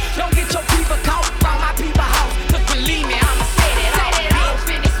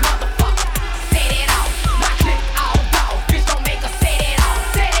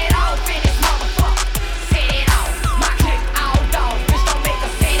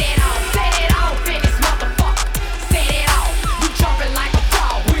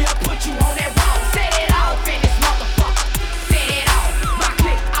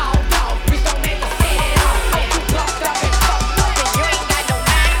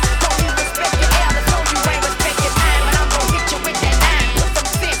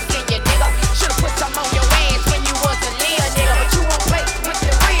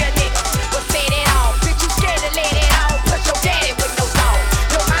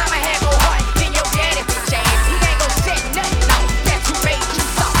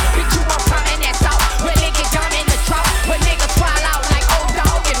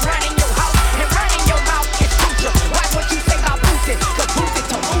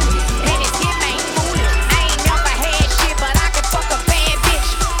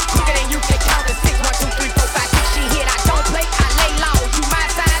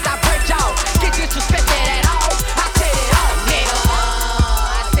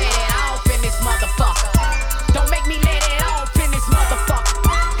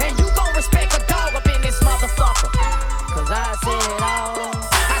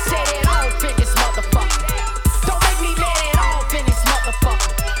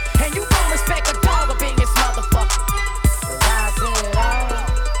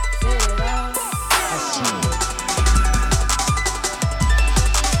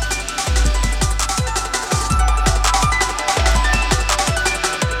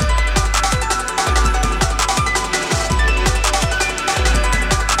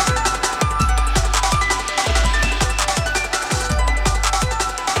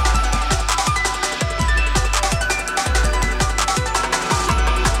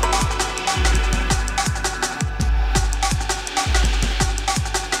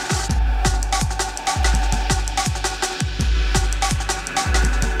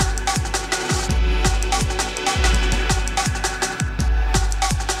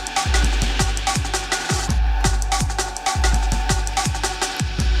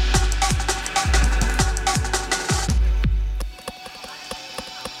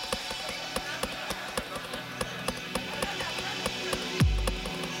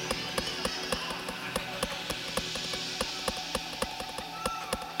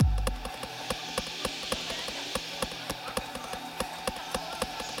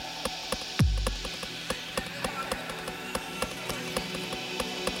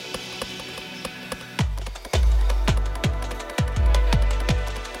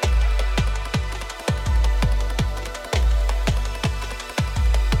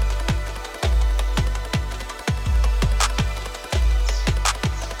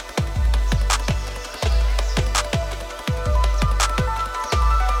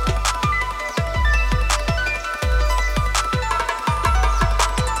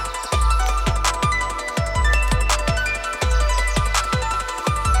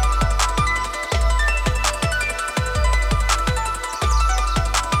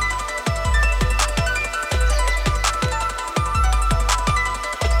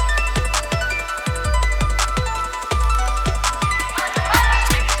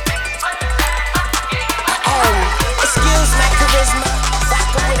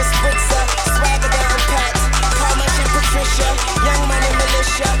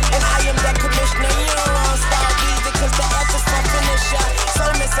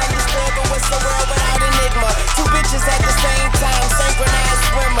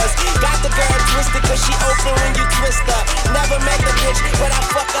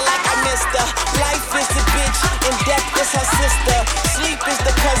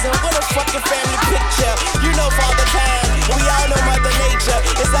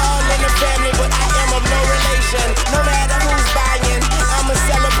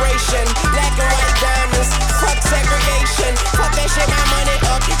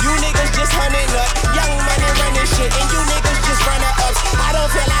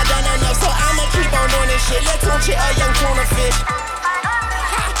shit. Let's tune shit, a young tuna fish.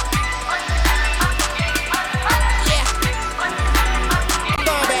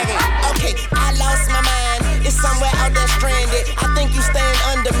 Okay, I lost my mind. It's somewhere out there stranded. I think you staying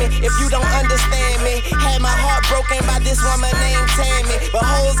under me if you don't understand me. Had my heart broken by this woman named Tammy, but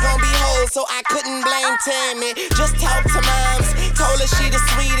hoes gon' be hoes, so I couldn't blame Tammy. Just talk to moms, told her she the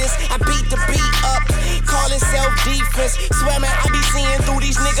sweetest. I beat the beat up, call it self-defense. Swear man, I be seeing through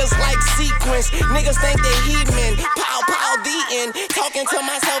these niggas like sequence. Niggas think they heathen, pow pow the end. Talking to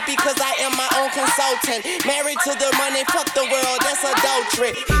myself because I am my own consultant. Married to the money, fuck the world, that's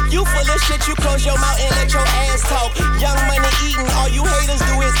adultery. You full of shit, you close your mouth and let your ass talk. Young money eating, all you haters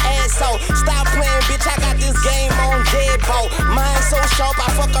do is ass talk. Stop playing, bitch, I got this game on deadbolt. Mine so sharp,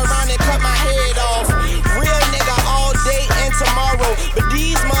 I fuck around and cut my head off. Real nigga all day and tomorrow. But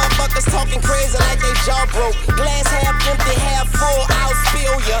these motherfuckers talking crazy like they jaw broke. Glass half empty, half full, I'll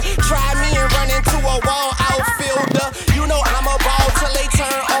spill ya. Try me and run into a wall outfielder. You know I'm a ball till they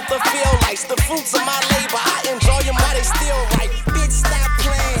turn off the field lights. The fruits of my labor, I enjoy them while they still right. Bitch, stop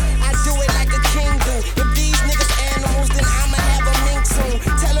playing, I do it like a king do. If these niggas animals, then I'ma have a mink soon.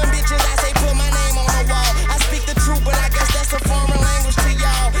 Tell them bitches I say put my name on the wall. I speak the truth, but I guess that's a foreign language to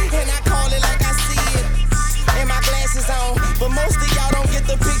y'all. And I call it like I see it. And my glasses on. But most of y'all don't get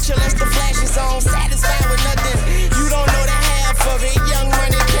the picture unless the flash is on. Satisfied with nothing, you don't know the half of it. Young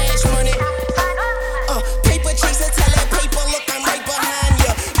money, cash money. Paper chaser, tell that paper, look, I'm right behind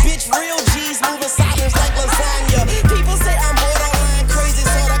ya. Bitch, real G's moving silence like lasagna. People say I'm borderline crazy,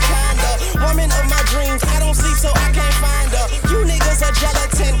 sorta kinda. Woman of my dreams, I don't sleep so I can't find her. You niggas are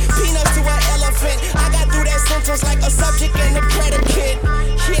gelatin, peanuts to an elephant. I got through that sentence like a subject and a predicate.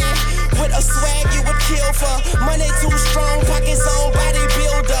 Yeah, with a swag you would kill for. Money too strong, pockets on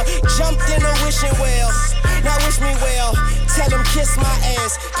bodybuilder. Jumped in a wishing well, now wish me well. Tell them kiss my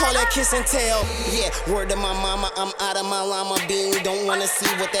ass, call that kiss and tell. Yeah, word to my mama, I'm out of my llama bean. Don't wanna see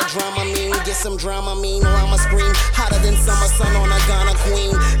what that drama mean. Get some drama mean, llama scream. Hotter than summer sun on a Ghana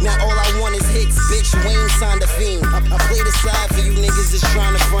queen. Now all I want is hits, bitch, Wayne signed a fiend. I play the side for you niggas that's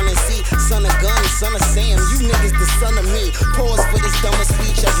trying to front and see. Son of gun, son of Sam, you niggas the son of me. Pause for this dumber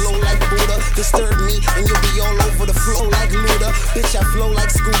speech, I blow like Buddha. Disturb me and you'll be all over the flow like Luda. Bitch, I flow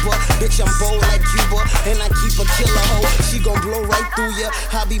like scuba. Bitch, I'm bold like Cuba. And I keep a killer hoe. She gon' blow right through ya.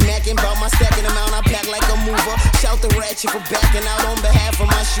 I be macking about my stacking amount. I pack like a mover. Shout the ratchet for backing out on behalf of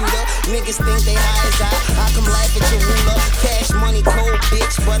my shooter. Niggas think they high as I come laugh at your ruler. Cash money cold,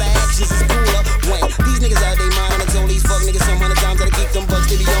 bitch, but our actions is cooler. Wait, these niggas out they mind. I told these fuck niggas some 100 times that I keep them bucks.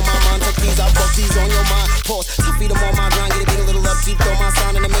 They be on my mind. Tuck these out, fuck these on your mind. Pause, I feed them on my grind. Get a little upkeep, throw my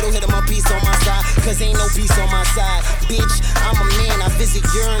sign in the middle. Hit my piece on my side. Cause ain't no peace on my side. Bitch, I'm a man. I visit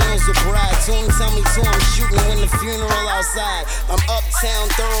urinals with bride. Tune tell me to I'm shooting when the funeral outside. I'm uptown,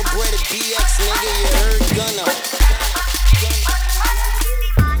 thoroughbred at BX, nigga, you heard Gunna.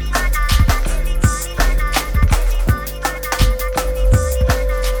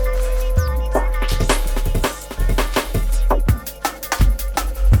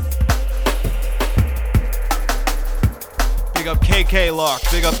 Big up KK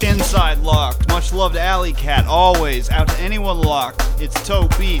Locked, big up Inside Locked. Much love to Alley Cat, always. Out to anyone locked. It's Toe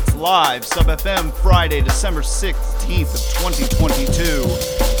Beats live, Sub FM, Friday, December 16th of 2022.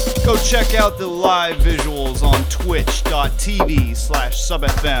 Go check out the live visuals on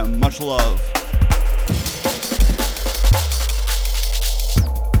twitch.tv/subfm. Much love.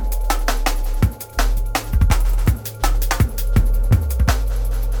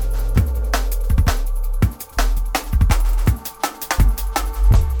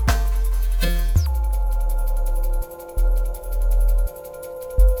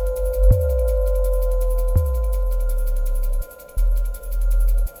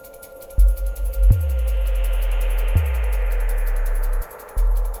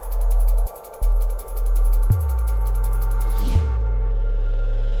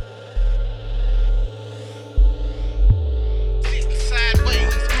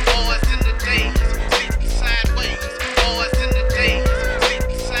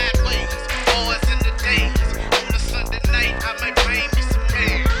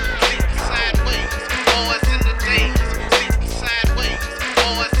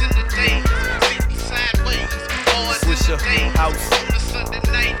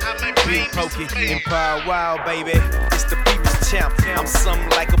 Empire Wild, baby. It's the people's champ. I'm something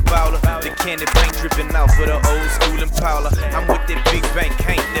like a bowler. The candy paint dripping out for the old school Impala. I'm with that big bank,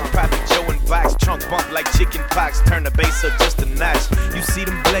 ain't that Poppy Joe and box. Trunk bump like chicken pox. Turn the bass up just a notch. You see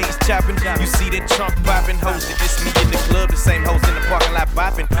them blades chopping. You see that trunk popping. Hoes that just me in the club. The same hoes in the parking lot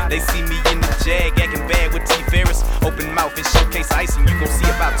bopping. They see me in the Jag, acting bad with T. Ferris. Open mouth and showcase ice, and you gon' see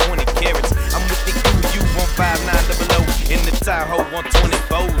about 20 carats. I'm with the crew, you 5900 in the Tahoe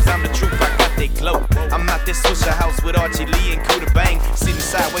 124s. I'm the truth, I got that glow. I'm out there Swisher House with Archie Lee and Cuda Bang, sitting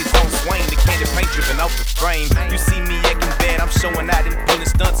sideways on Swain, the candy paint dripping off the frame. You see me acting bad, I'm showing out and pulling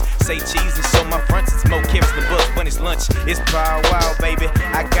stunts. Say cheese and show my fronts. It's more carrots than bus when it's lunch. It's Power Wow, baby.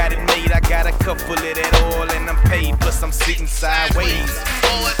 I got it made. I got a cup full of that oil and I'm paid. Plus I'm sitting sideways.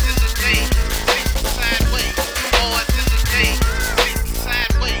 Boys in the day, sitting sideways. Boys in the day, sitting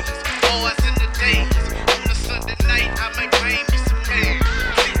sideways. Boys in the day. On a Sunday night, I might bring me some man.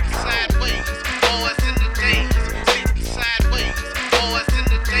 Sitting sideways. Boys in the day, sitting sideways. Boys in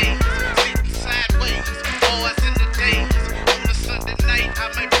the day, sitting sideways. Boys in the day. On a Sunday night, I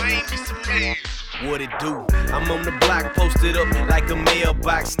might bring me some man. What it do? I'm on the block, posted up like a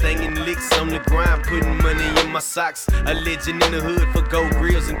mailbox, stanging licks on the grind, putting money in my socks. A legend in the hood for gold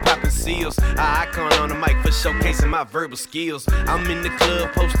grills and popping seals. An icon on the mic for showcasing my verbal skills. I'm in the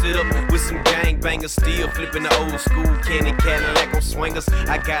club, posted up with some gangbangers, still flipping the old school candy Cadillac on swingers.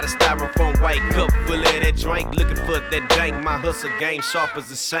 I got a styrofoam white cup full of that drink, looking for that dank. My hustle game sharp as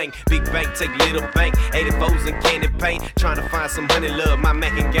a shank. Big bank take little bank, 84s and candy paint. Trying to find some honey love. My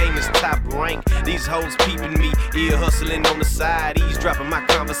Mackin game is top rank. These hoes peeping me, ear hustling on the side, eavesdropping my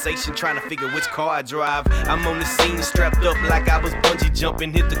conversation, trying to figure which car I drive. I'm on the scene, strapped up like I was bungee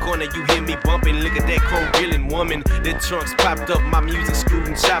jumping. Hit the corner, you hear me bumping. Look at that chrome grilling woman. The trunks popped up, my music screwed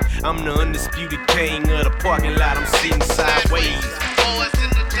and chopped. I'm the undisputed king of the parking lot. I'm sitting sideways. Boys in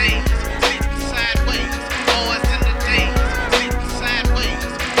the day, sitting sideways. Boys in the day, sitting sideways.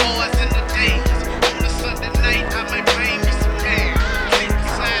 Boys in the day. On a Sunday night, I might bring me some man. Sitting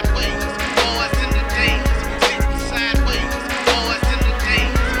sideways. Boys in the day, sitting sideways. Boys in the day,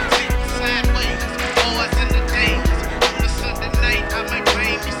 sitting sideways. Boys in the day. On a Sunday night, I might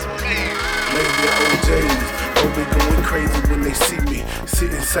bring me some man. Maybe OJs, oh they going crazy when they see me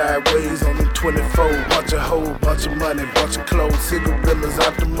sitting sideways on them 24. Bunch of hoes, bunch of money, bunch of clothes, cigarillas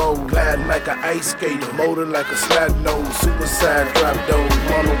out the mold, gliding like an ice skater, motor like a slide nose, suicide drop those,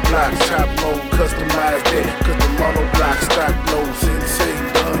 mono blocks, top mode, customize that, cause the mono block stock low, sensei,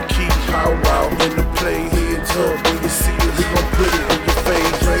 key, power out in the play, heads up, when you see it, we gon' put it in your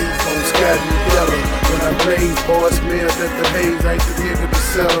face, rays on sky and yellow, when I blaze, boys smell that the haze, ain't the nigga to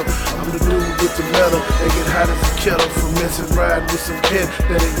settle, I'm the dude with the metal, they get hot as a kettle, from messing ride with some pen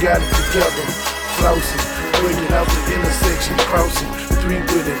that ain't got it together, flossing, bringing out the intersection, crossing, three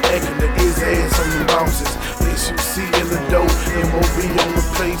with an acting the his ass on the bounces, SUC in the dough, MOB on the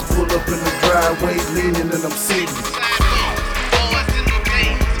place, pull up in the driveway, leaning and I'm sitting.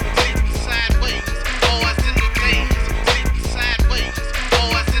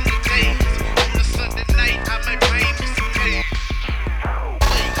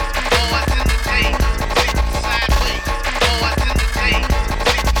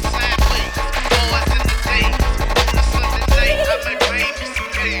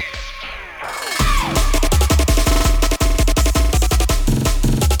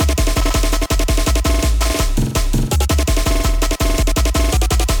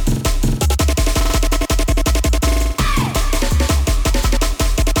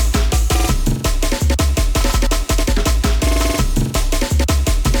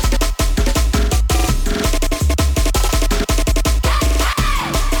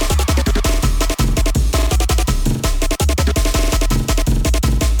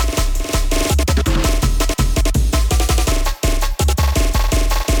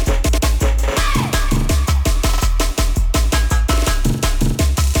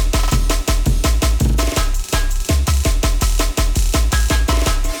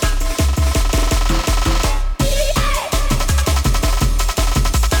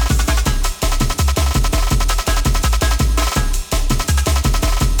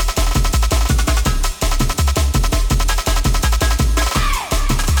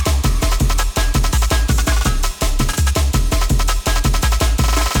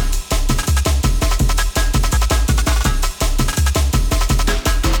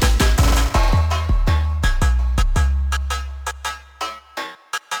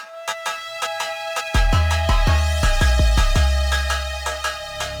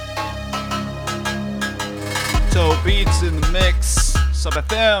 Beats in the mix. Sub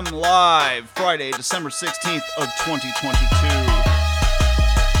FM live Friday, December 16th of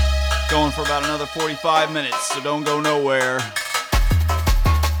 2022. Going for about another 45 minutes, so don't go nowhere.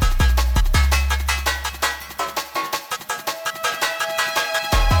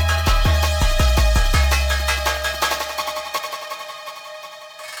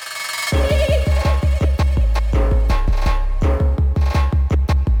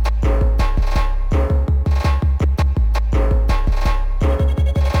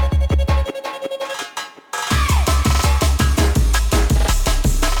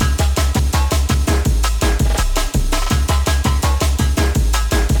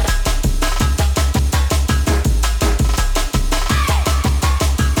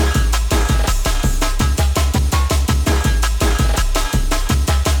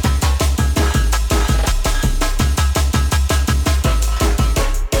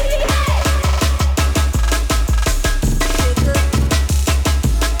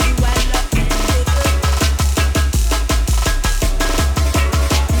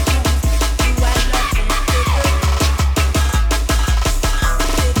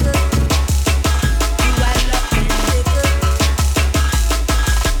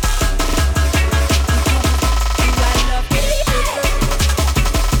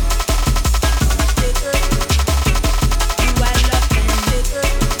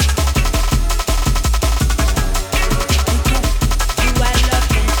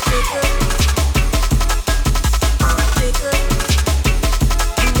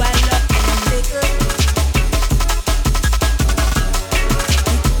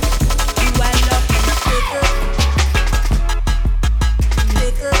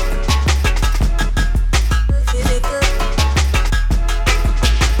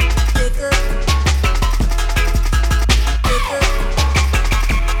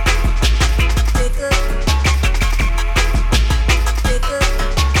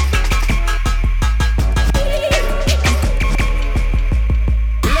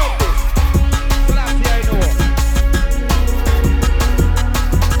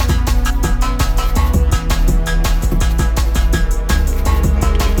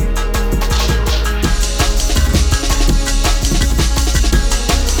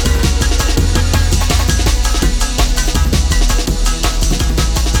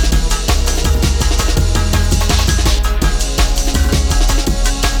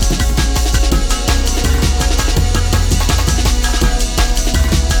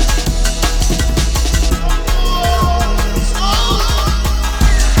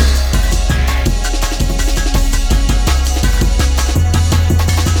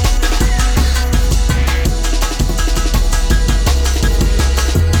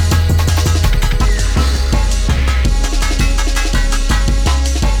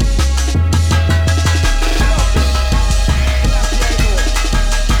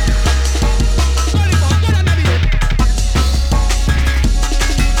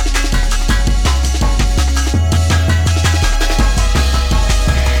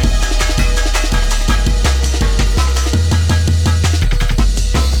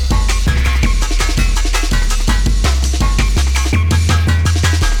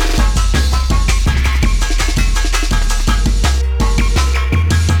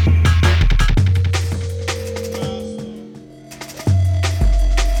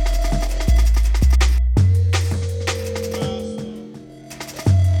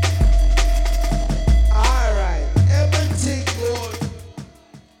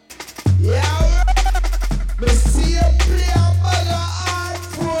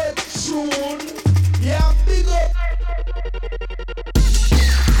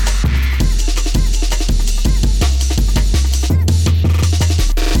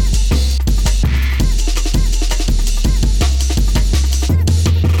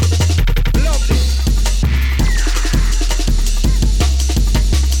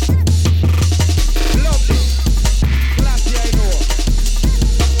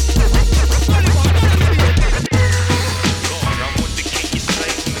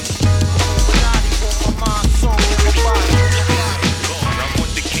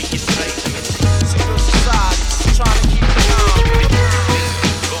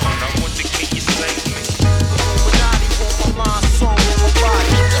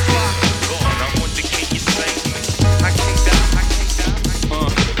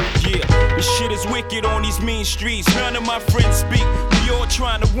 it on these mean streets. None of my friends speak, we all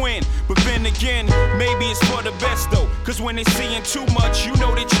trying to win. But then again, maybe it's for the best though. Cause when they seeing too much, you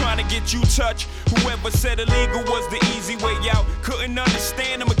know they trying to get you touched. Whoever said illegal was the easy way out couldn't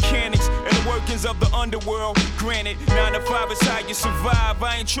understand the mechanics and the workings of the underworld. Granted, 9 to 5 is how you survive.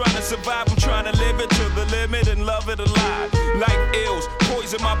 I ain't trying to survive, I'm trying to live it to the limit and love it alive. Life ills,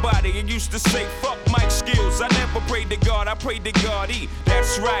 poison my body. I used to say, fuck Mike Skills. I never prayed to God, I prayed to God E.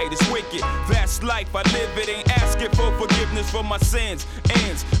 That's right, it's wicked, that's life. I live it, ain't asking for forgiveness for my sins.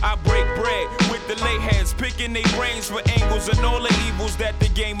 Ends, I break bread with the lay heads, picking their brains for angles and all the evils that the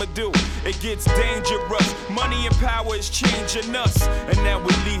game will do. It gets dangerous, money and power is changing us. And now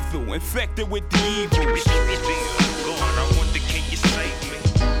we're lethal, infected with the evils. God, I wonder, can you save me?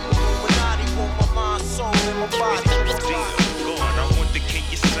 Illuminati want my mind, soul, and my body. God, I wonder, can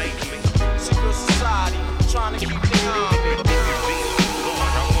you save me? Secret society, trying to keep the army.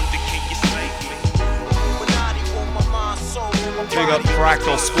 God, I wonder, can you save me? Illuminati want my mind, soul, and my body. Big up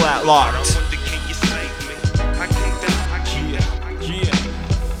Fractal Splat Locked.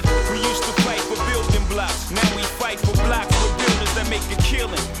 We used to fight for building blocks, now we fight for blocks with builders that make a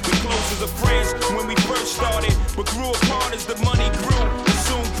killing. We close as a friends when we first started, but grew apart as the money grew.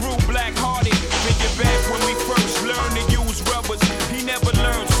 Soon grew black-hearted. Thinking back when we first learned to use rubbers, he never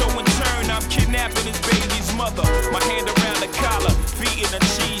learned. So in turn, I'm kidnapping his baby's mother. My hand around the collar, feet in the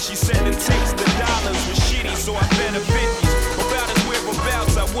cheese. She said it takes the dollars was shitty, so I better 50s. About his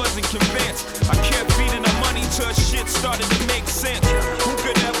whereabouts, I wasn't convinced. I kept feeding her money till shit started to make sense. Who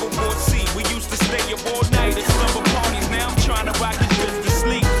could ever foresee? We used to stay up all night at slumber parties. Now I'm trying to rock his bitch to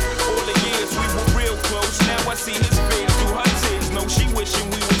sleep. All the years we were real close. Now I see his face through her tears. No, she wishing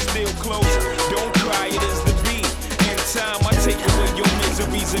we were still close. Don't cry, it is the beat. In time, I take away your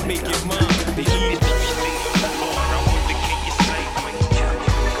miseries and make it mine. The evil.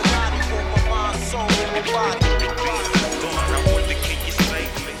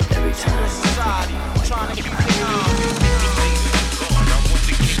 Society, trying to keep the army.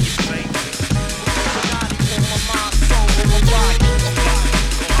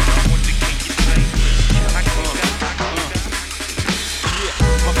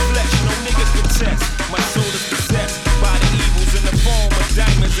 My soul is possessed by the evils in the form of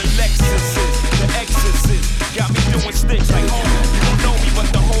diamonds and Lexuses. The exorcist got me doing sticks like homie. You don't know me, but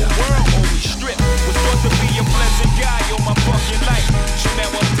the whole world owe me. Strip was thought to be a pleasant guy all my fucking life. So now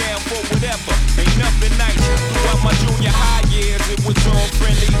I'm down for whatever. Ain't nothing nice. Throughout my junior high years, it was all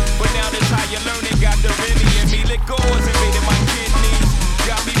friendly. But now this higher learning got the Remy in me. Liquors invaded my kidneys.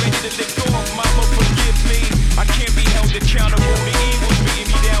 Got me ready to let go of mama, forgive me. I can't be held accountable. The evil's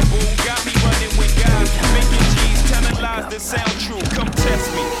beating me down, boo. Got me running with guys, making G's, telling lies that sound true. Come test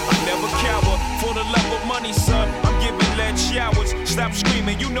me, I never cower. For the love of money, son, I'm giving lead showers. Stop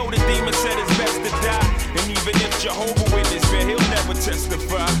screaming, you know the demon said it's best to die. And even if Jehovah Witness, man, he'll never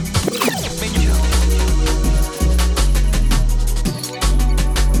testify. Man, you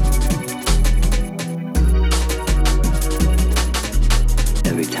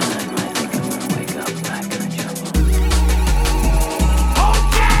every time I think I'm gonna wake up back in the jungle.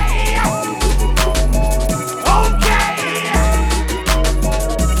 Okay.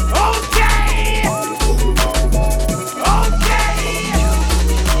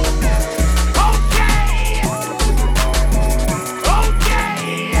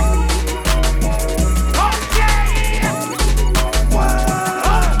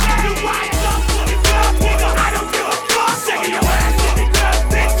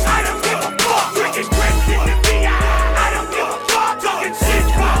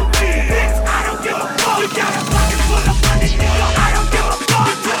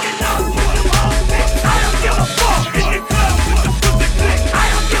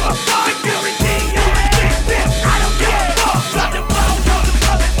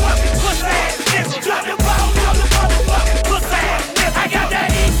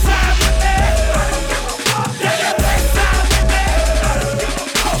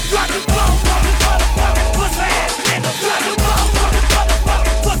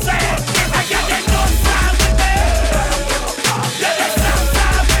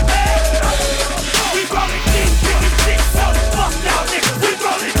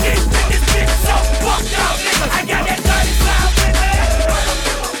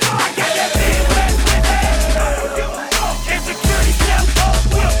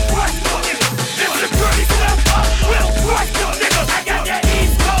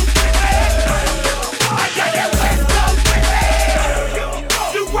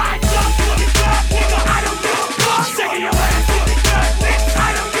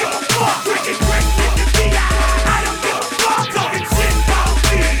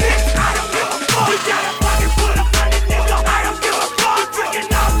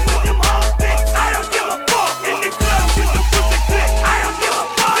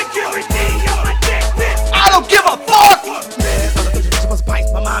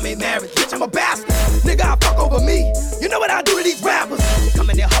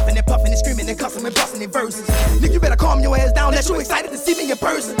 them and busting their verses. Nigga, you better calm your ass down, let you excited to see me in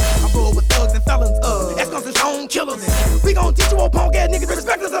person. I roll with thugs and felons, X-Guns and stone killers. We gon' teach you old punk ass niggas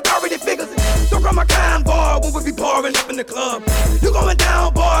respect us authority figures. Don't call my kind, boy, when we be pouring up in the club. You going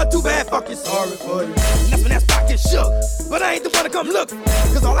down, boy, too bad, fuck you, sorry for you. And that's when that spot gets shook, but I ain't the one to come look.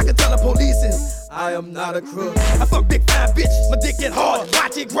 Cause all I can tell the police is I am not a crook. I fuck big fine bitch, my dick get hard,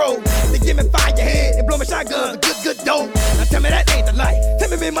 watch it grow. They give me fire head and blow my shotguns, good dope. Now tell me that ain't the life. Tell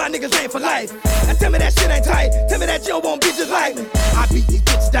me my niggas ain't for life. Now tell me that shit ain't tight. Tell me that you don't want bitches like me. I beat these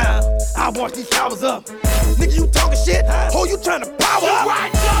bitches down, I wash these towers up. Nigga, you talking shit? Ho, you trying to power up?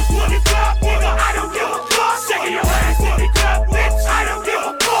 Right up for the club, nigga, I don't give a fuck. Shaking your ass in the club, bitch, I don't give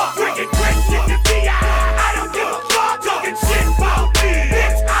a fuck. Drinking grits in the VI, I don't give a fuck. Talking shit about me,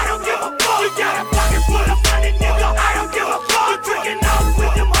 bitch, I don't give a fuck. You got a pocket full of money, nigga, I don't give a fuck. You drinking up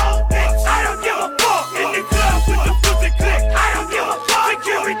with them hoes, bitch, I don't give a fuck. In the club with the pussy click, I don't give a fuck.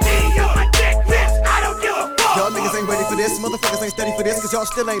 Security on my dick, bitch, I don't give a fuck. Y'all niggas ain't ready for this, motherfuckers ain't steady for this, cause y'all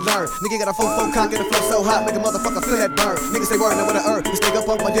still ain't learned. Nigga got a 4-4 cock and a flow so hot, make a motherfucker feel that burn. Niggas say word, know what I earn. You stay up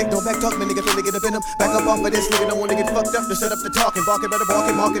off my dick, don't back talk me, nigga finna get up in them. Back up off of this, nigga don't wanna get fucked up, to shut up the talking. Barking, better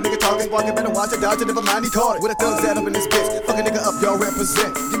barking, marking, nigga talking, walking, better watch it, dodge it, never mind, he caught it. With a thugs at up in this bitch, fuck a nigga up, y'all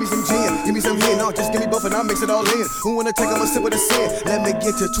represent. Give me some gin, give me some hen, no, just give me both and I'll mix it all in. Who wanna take a sip of the sin? Let me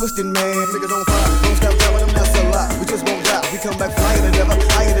get you twisted, man. Niggas on fire, don't stop driving them, that's a lot. We just won't die, we come back flying and never,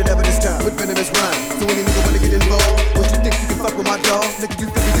 higher than ever this time. With venomous rhyme, so any nigga wanna get involved, what you think you can fuck with my dog? Nigga, you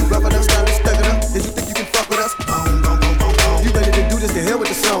think you rubbing up, styling, stugging up? Did you think you can fuck with us? Boom, boom, boom, boom, boom. You ready to do this, to hell with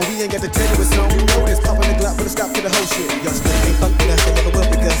the song. We ain't got to tell you a song. You know this, popping the Glock, put a stop to the whole shit. Y'all still ain't fuck with us, they never will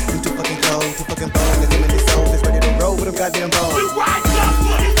because you too fucking cold, too fucking bold. There's them in their souls, that's ready to roll with them goddamn balls. We ride up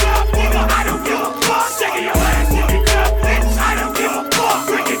for the club, nigga, I don't give a fuck. Shaking your ass in the club, bitch, I don't give a fuck.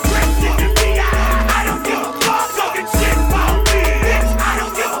 Drinking grits in the VI, I don't give a fuck. Talking shit about me, bitch, I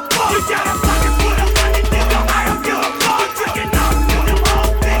don't give a fuck. You got a pocket full of money, nigga, I don't give a fuck. You drinking up with them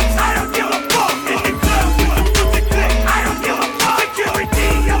hoes, bitch, I don't give a fuck. In the club with the pussy click, I don't give a fuck.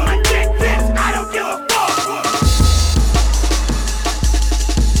 Security on my dick, bitch, I don't give a fuck.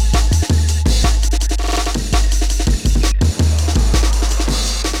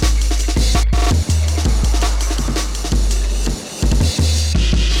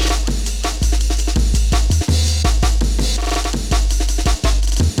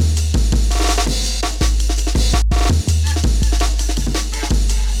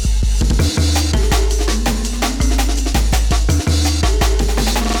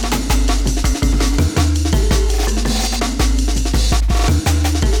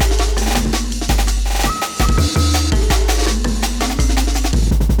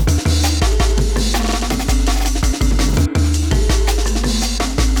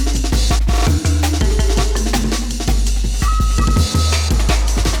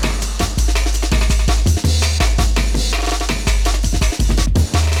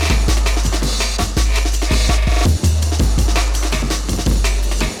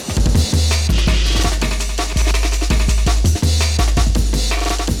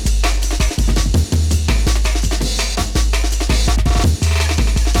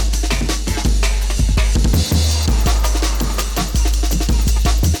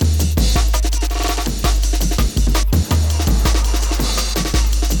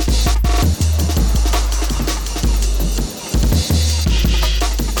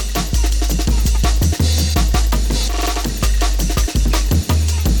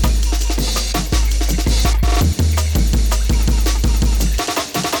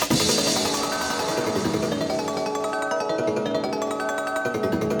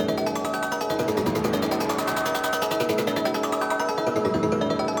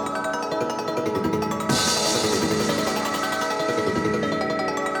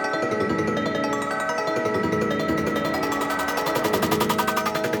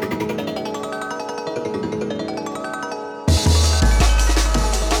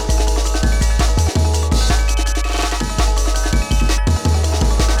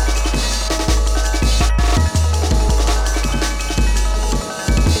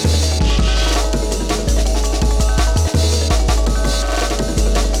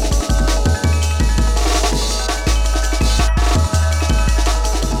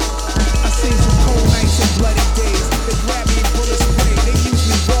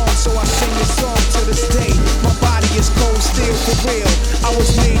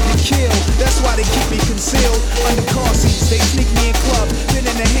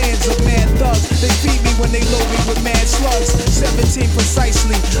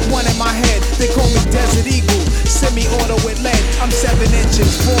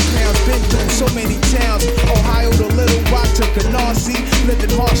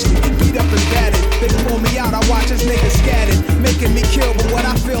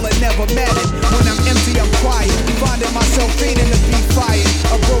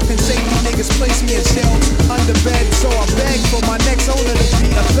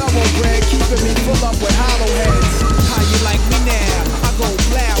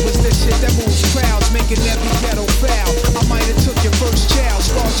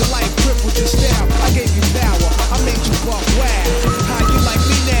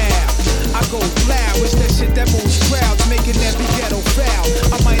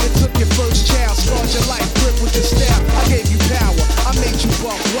 your first child, scarred your life, grip with your style. I gave you power, I made you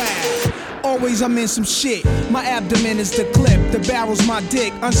buck wild. Always I'm in some shit. My abdomen is the clip, the barrel's my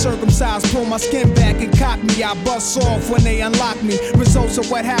dick. Uncircumcised, pull my skin back and cock me. I bust off when they unlock me. Results of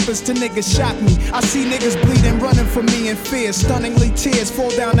what happens to niggas shock me. I see niggas bleeding, running from me in fear. Stunningly tears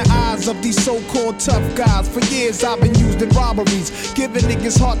fall down the eyes of these so-called tough guys. For years I've been used in robberies, giving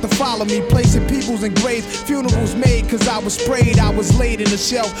niggas heart to follow me. Placing peoples in graves, funerals made cause I was sprayed. I was laid in a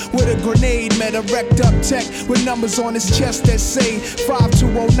shelf with a grenade. Met a wrecked up tech with numbers on his chest that say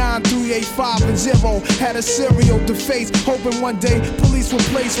 520938 5 and 0. Had a serial to face, hoping one day police would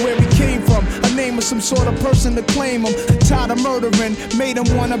place where he came from. A name of some sort of person to claim him. Tired of murdering, made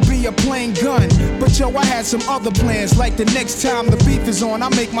him wanna be a plain gun. But yo, I had some other plans. Like the next time the beef is on, I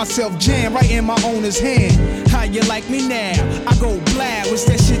make myself jam right in my owner's hand. How you like me now? I go blah. What's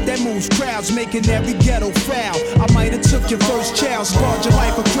that shit that moves crowds, making every ghetto foul? I might have took your first child, scarred your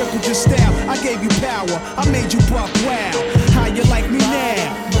life, or crippled your style. I gave you power, I made you buck wild. How you like me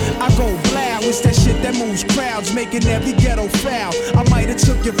now? I go blah, it's that shit that moves crowds, making every ghetto foul. I might have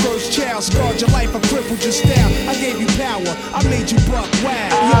took your first child, scarred your life, or crippled your style. I gave you power, I made you buck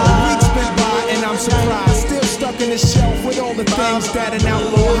wild. Yo, weeks been by and I'm surprised, still stuck in the shelf with all the things that an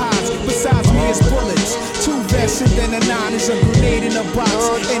outlaw hides. Besides me is bullets, 2 vests and then a 9 is a grenade in a box.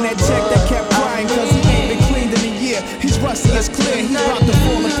 And that tech that kept crying cause he ain't been cleaned in a year. He's rusty as clear, he's about to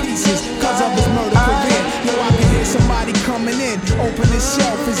fall to pieces cause of his murder career. Yo, I can hear somebody coming in, open his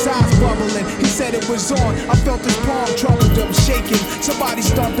shelf, his eyes bubbling. He said it was on, I felt his palm troubled up, shaking. Somebody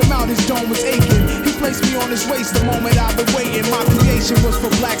stomped him out, his dome was aching. He placed me on his waist the moment I've been waiting. My creation was for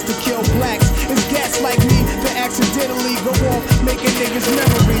blacks to kill blacks. It's cats like me that accidentally go off, making niggas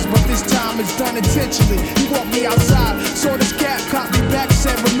memories. But this time it's done intentionally. He walked me outside, saw this cat, caught me back,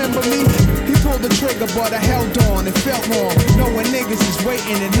 said remember me? He pulled the trigger but I held on, it felt wrong, knowing niggas is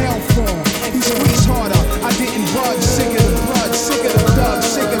waiting in hell for him. He squeezed harder, I didn't budge, sick of the blood, sick of the thug,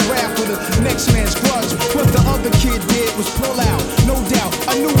 sick of rap with the next man's grudge. What the other kid did was pull out, no doubt.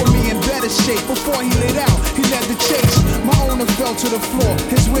 I knew of me in better shape before he lit out. He led the chase, my owner fell to the floor,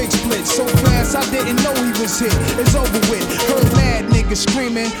 his wig split so fast I didn't know he was hit. It's over with, heard mad niggas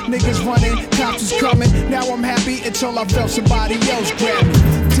screaming, niggas running, cops was coming. Now I'm happy until I felt somebody else grab me.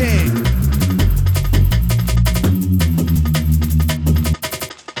 Damn.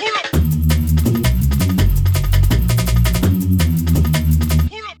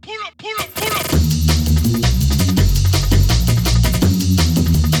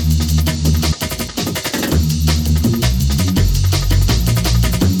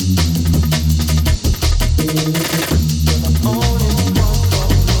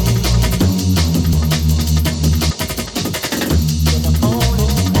 Only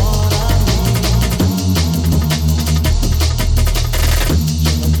one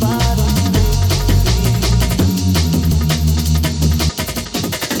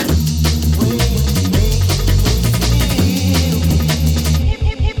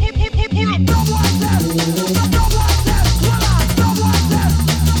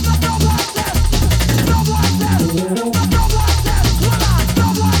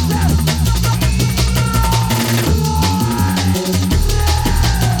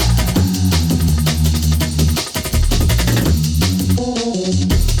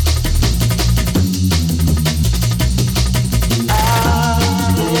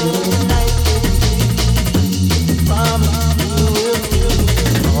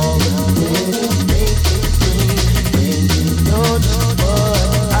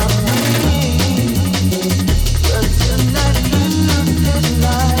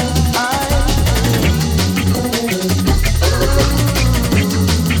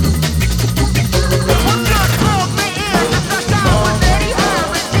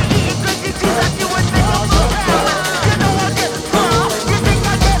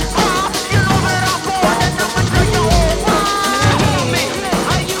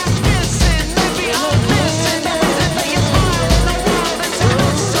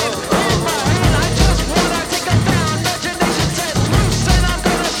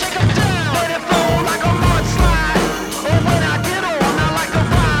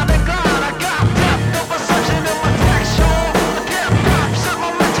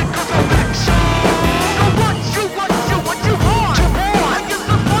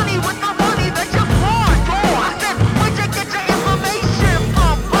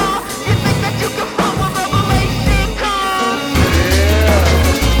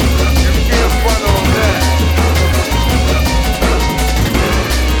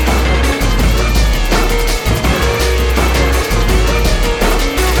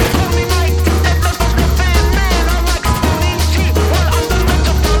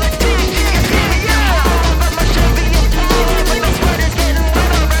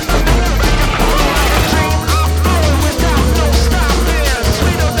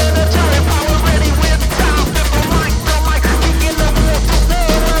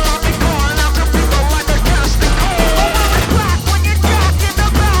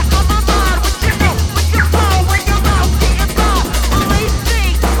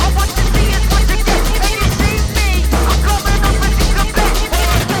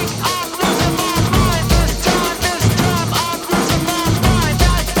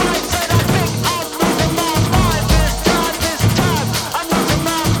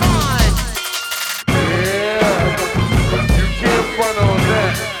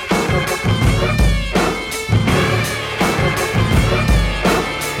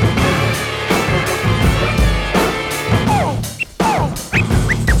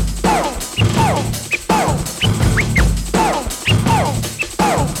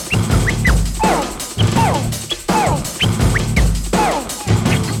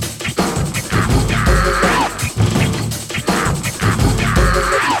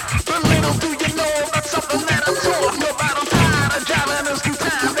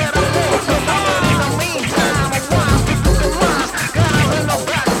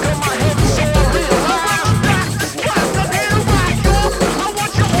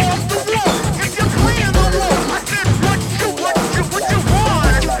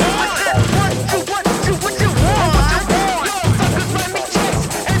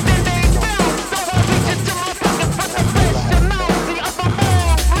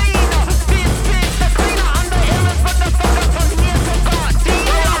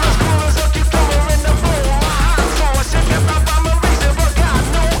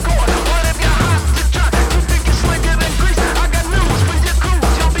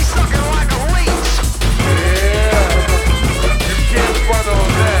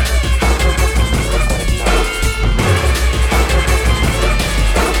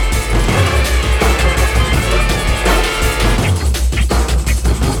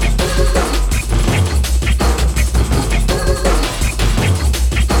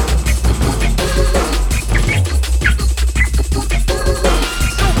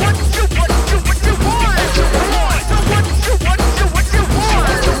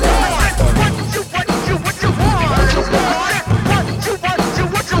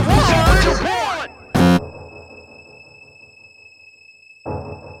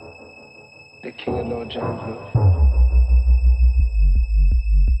king of Lord Jonesville.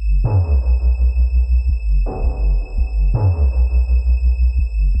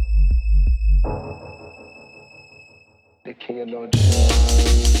 The king of Lord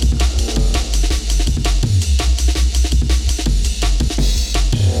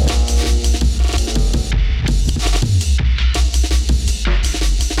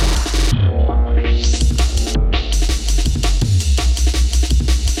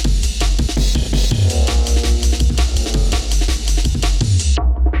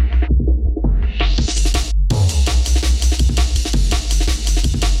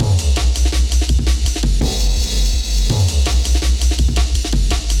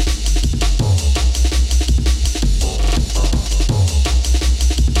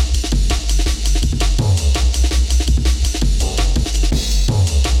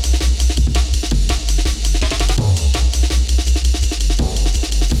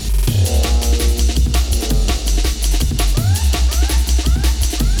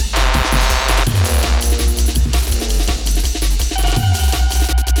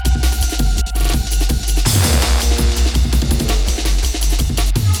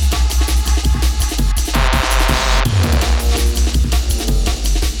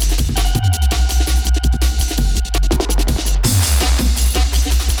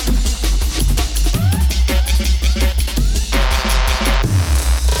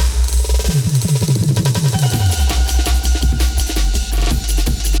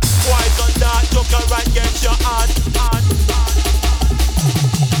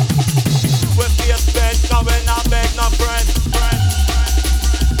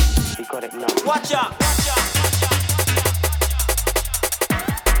Watch out.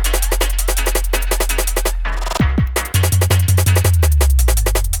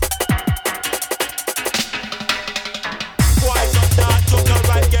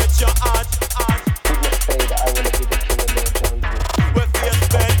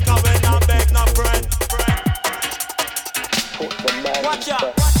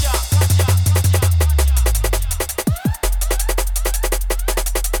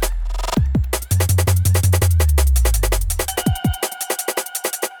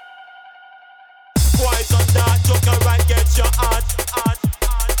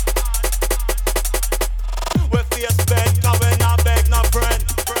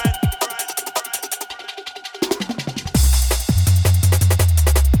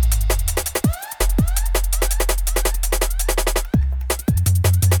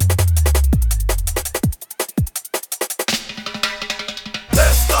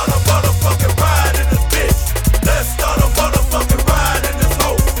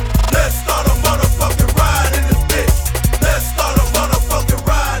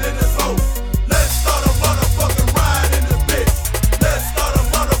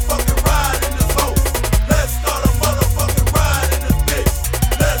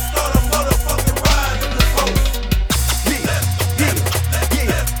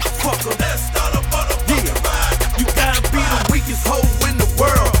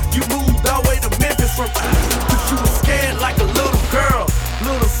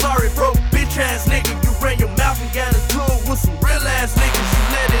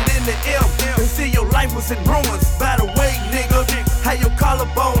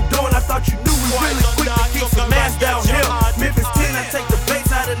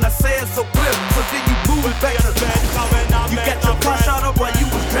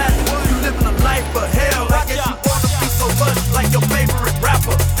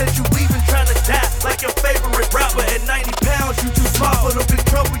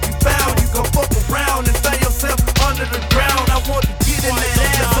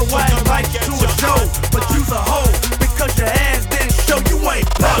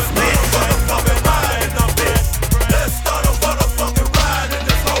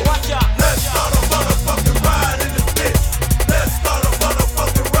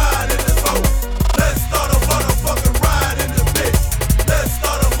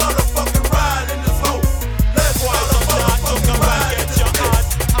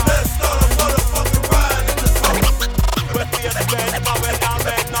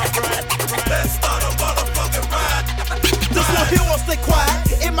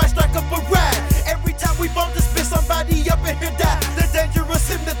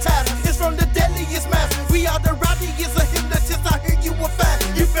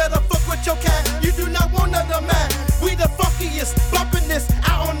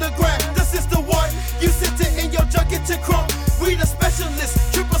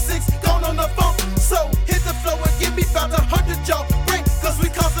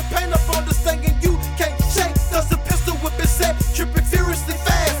 Tripping furiously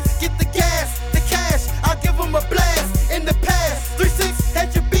fast, get the gas, the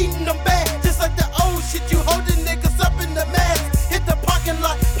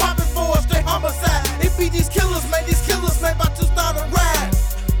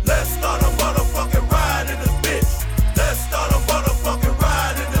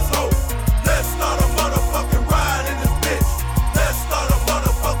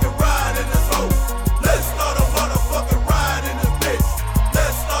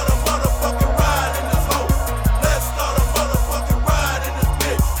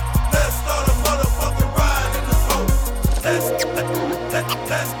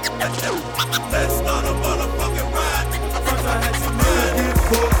Let's start a motherfucking ride. First I had you niggas get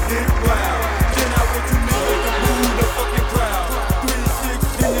booked, get wild. Then I want you niggas to move the fucking crowd.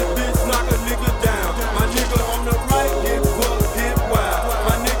 3-6 in this bitch, knock a nigga down. My nigga on the right, get booked, get wild.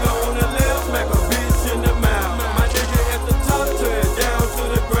 My nigga on the left, smack a bitch in the mouth. My nigga at the top, tear it down to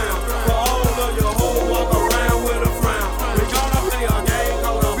the ground. For all of your hoes, walk around with a frown. We gonna play a game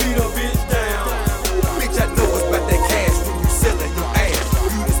called beat a bitch down. Bitch, I know it's about that cash when you selling your ass.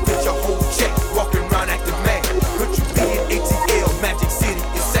 You just get your whole check, walking around acting mad. But you be in ATL, Magic City,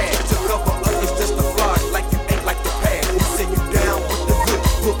 it's sad. To cover up, it's just a fraud, like you ain't like the past. You say you down with the good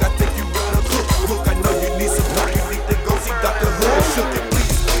book, I think you run a cook book. I know you need some money, you need to go see Dr. Hood. Shook it,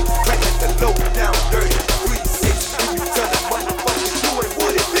 please, right at the low down dirty. 3-6, when you tell that motherfucker you ain't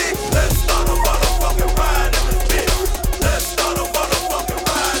what it be. Let's start a motherfucking ride in this bitch. Let's start a motherfucking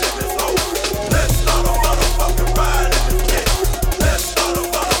ride in this hoe. Let's start a motherfucking ride in this bitch. Let's start a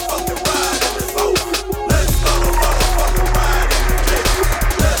motherfucking ride in this hoe. Let's start a motherfucking ride in this bitch.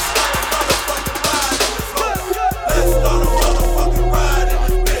 Let's start a motherfucking ride in this hoe. Let's start a motherfucking ride in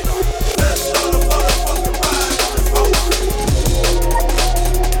this bitch. Let's start a motherfucking ride in this hoe.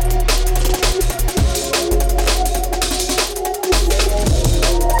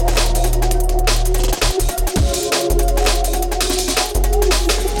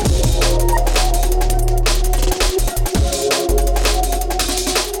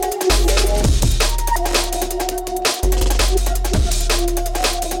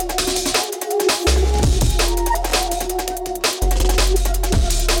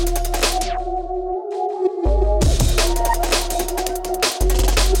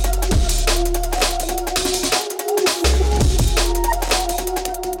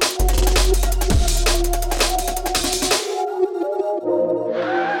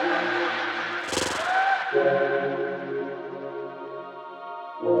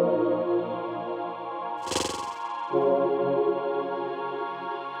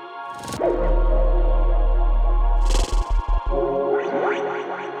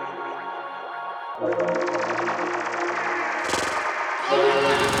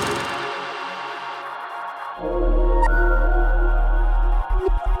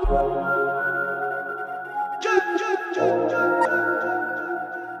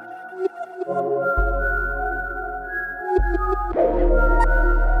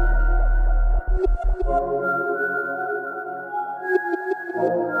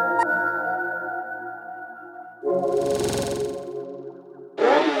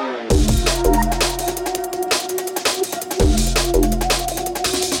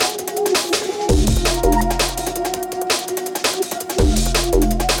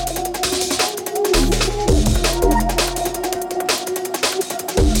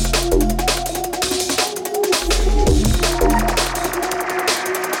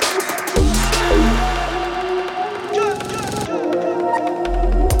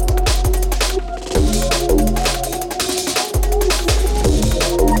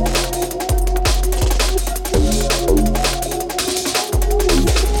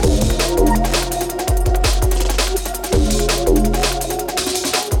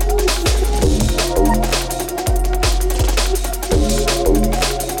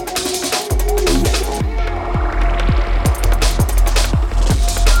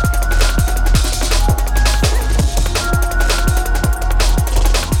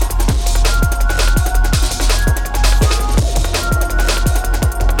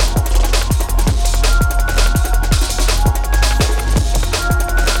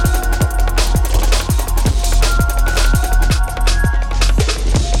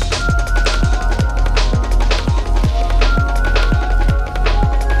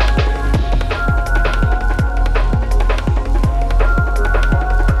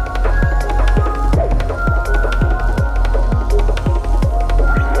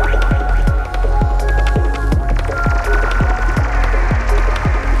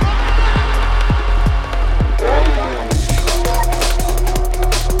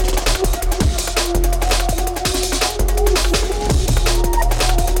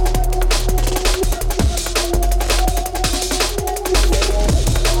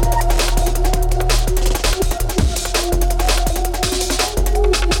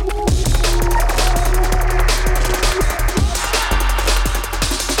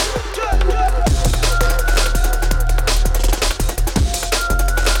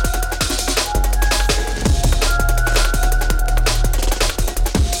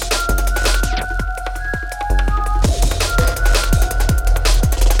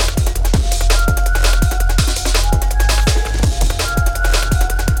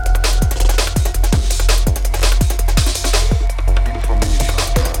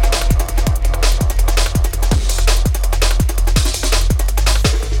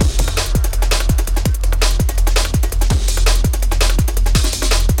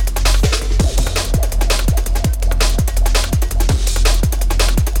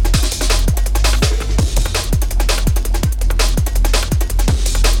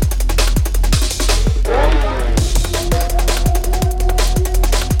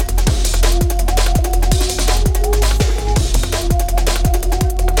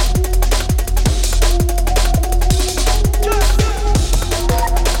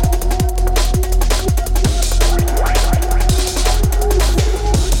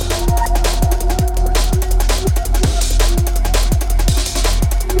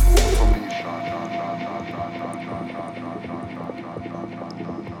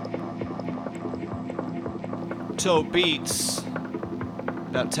 Tote Beats.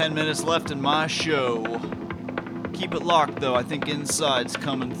 About 10 minutes left in my show. Keep it locked though, I think Inside's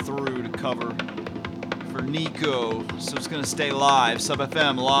coming through to cover for Nico, so it's gonna stay live. Sub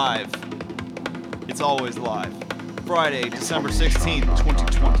FM live. It's always live. Friday, December 16th,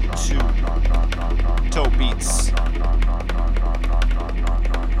 2022. Tote Beats.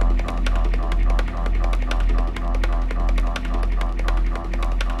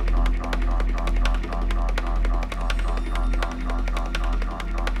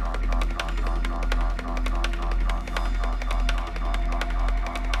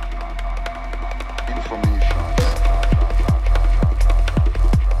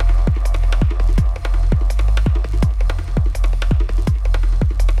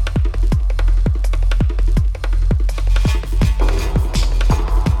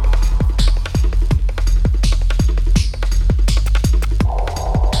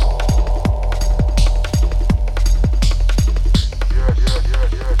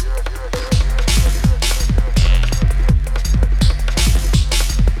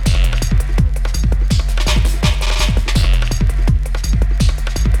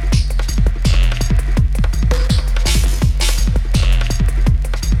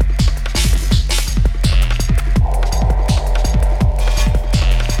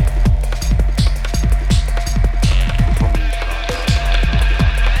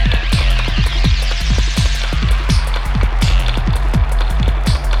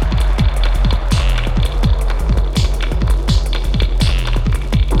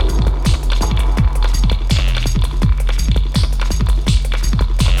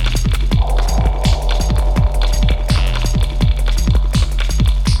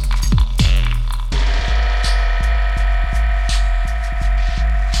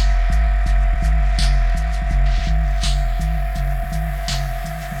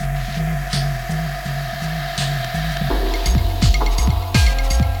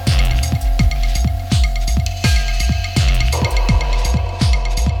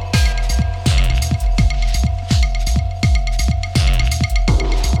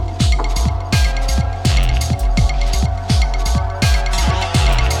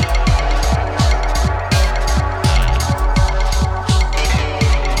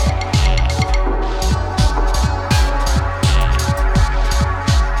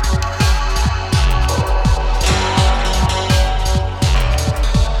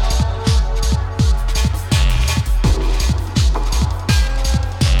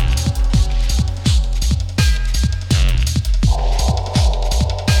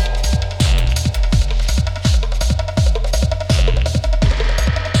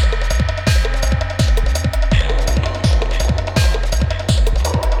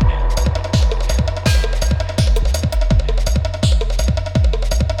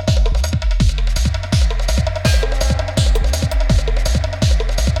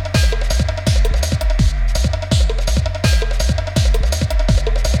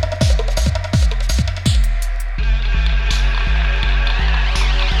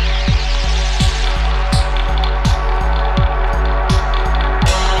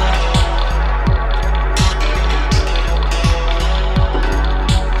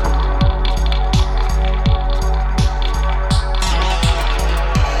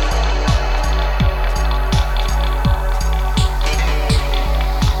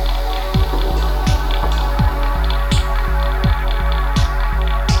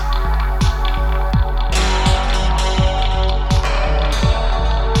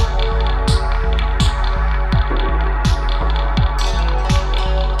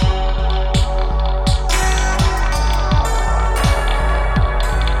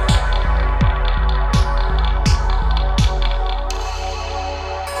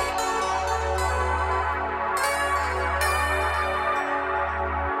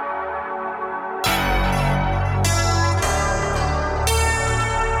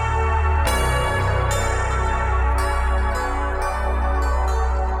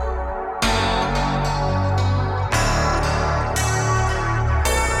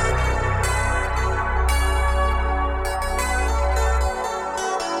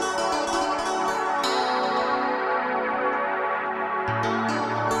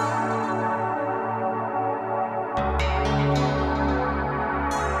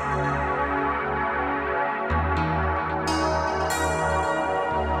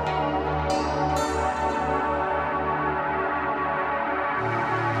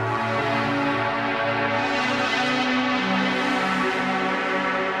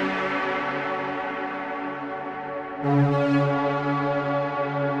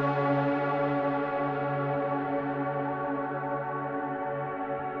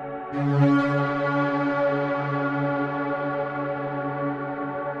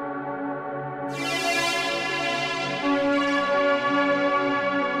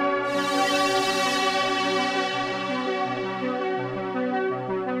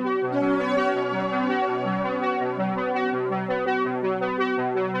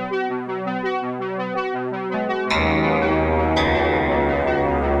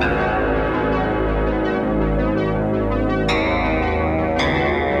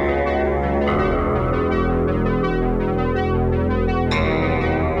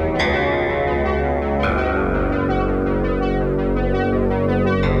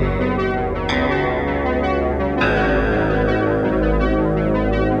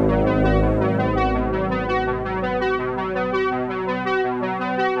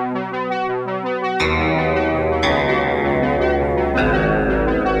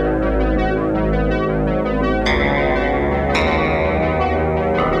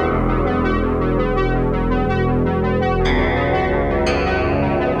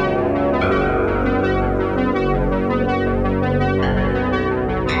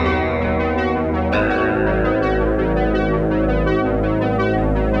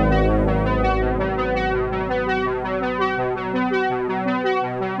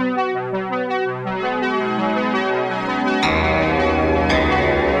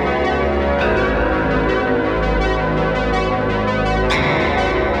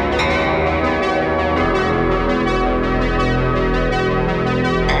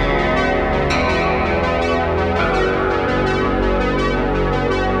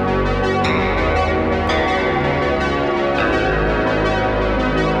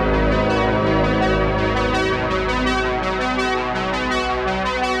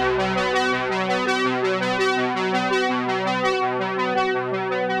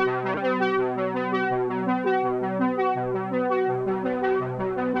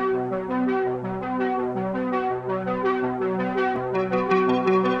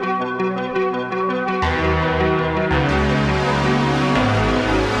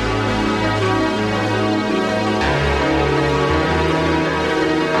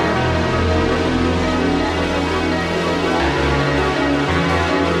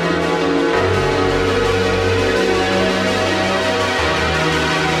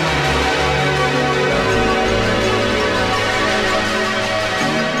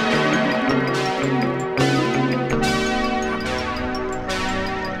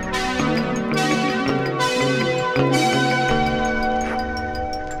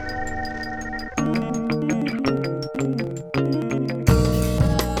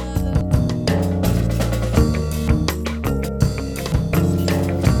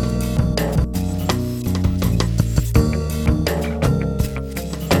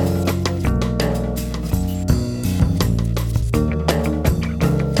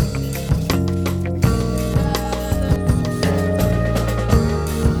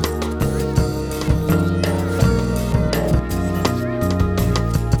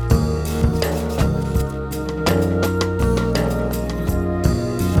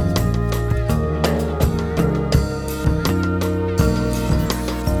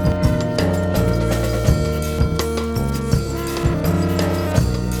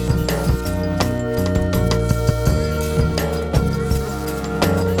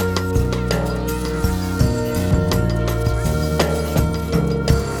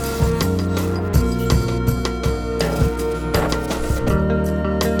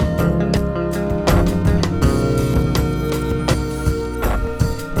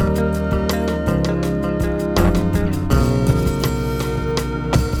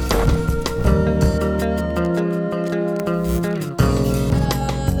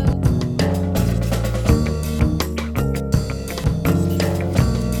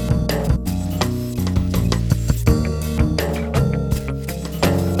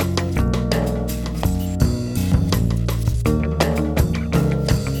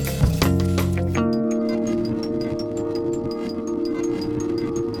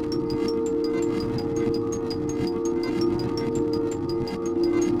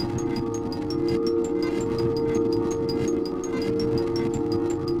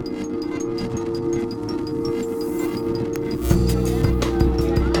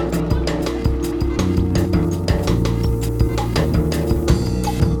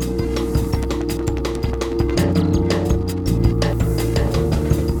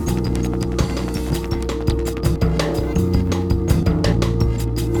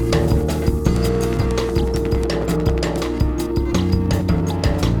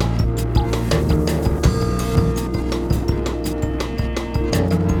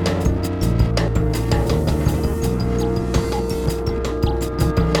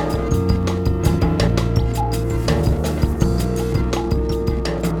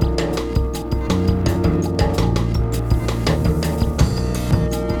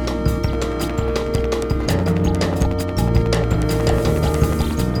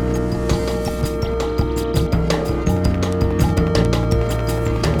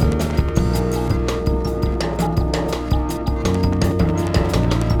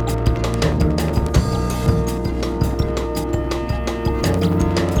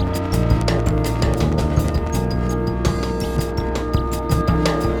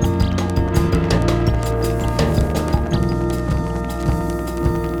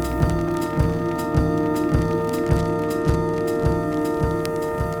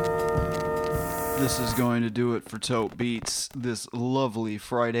 Tote Beats this lovely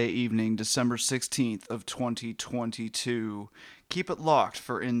Friday evening, December 16th of 2022. Keep it locked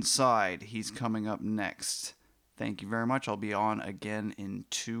for Inside. He's coming up next. Thank you very much. I'll be on again in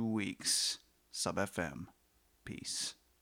 2 weeks. Sub FM. Peace.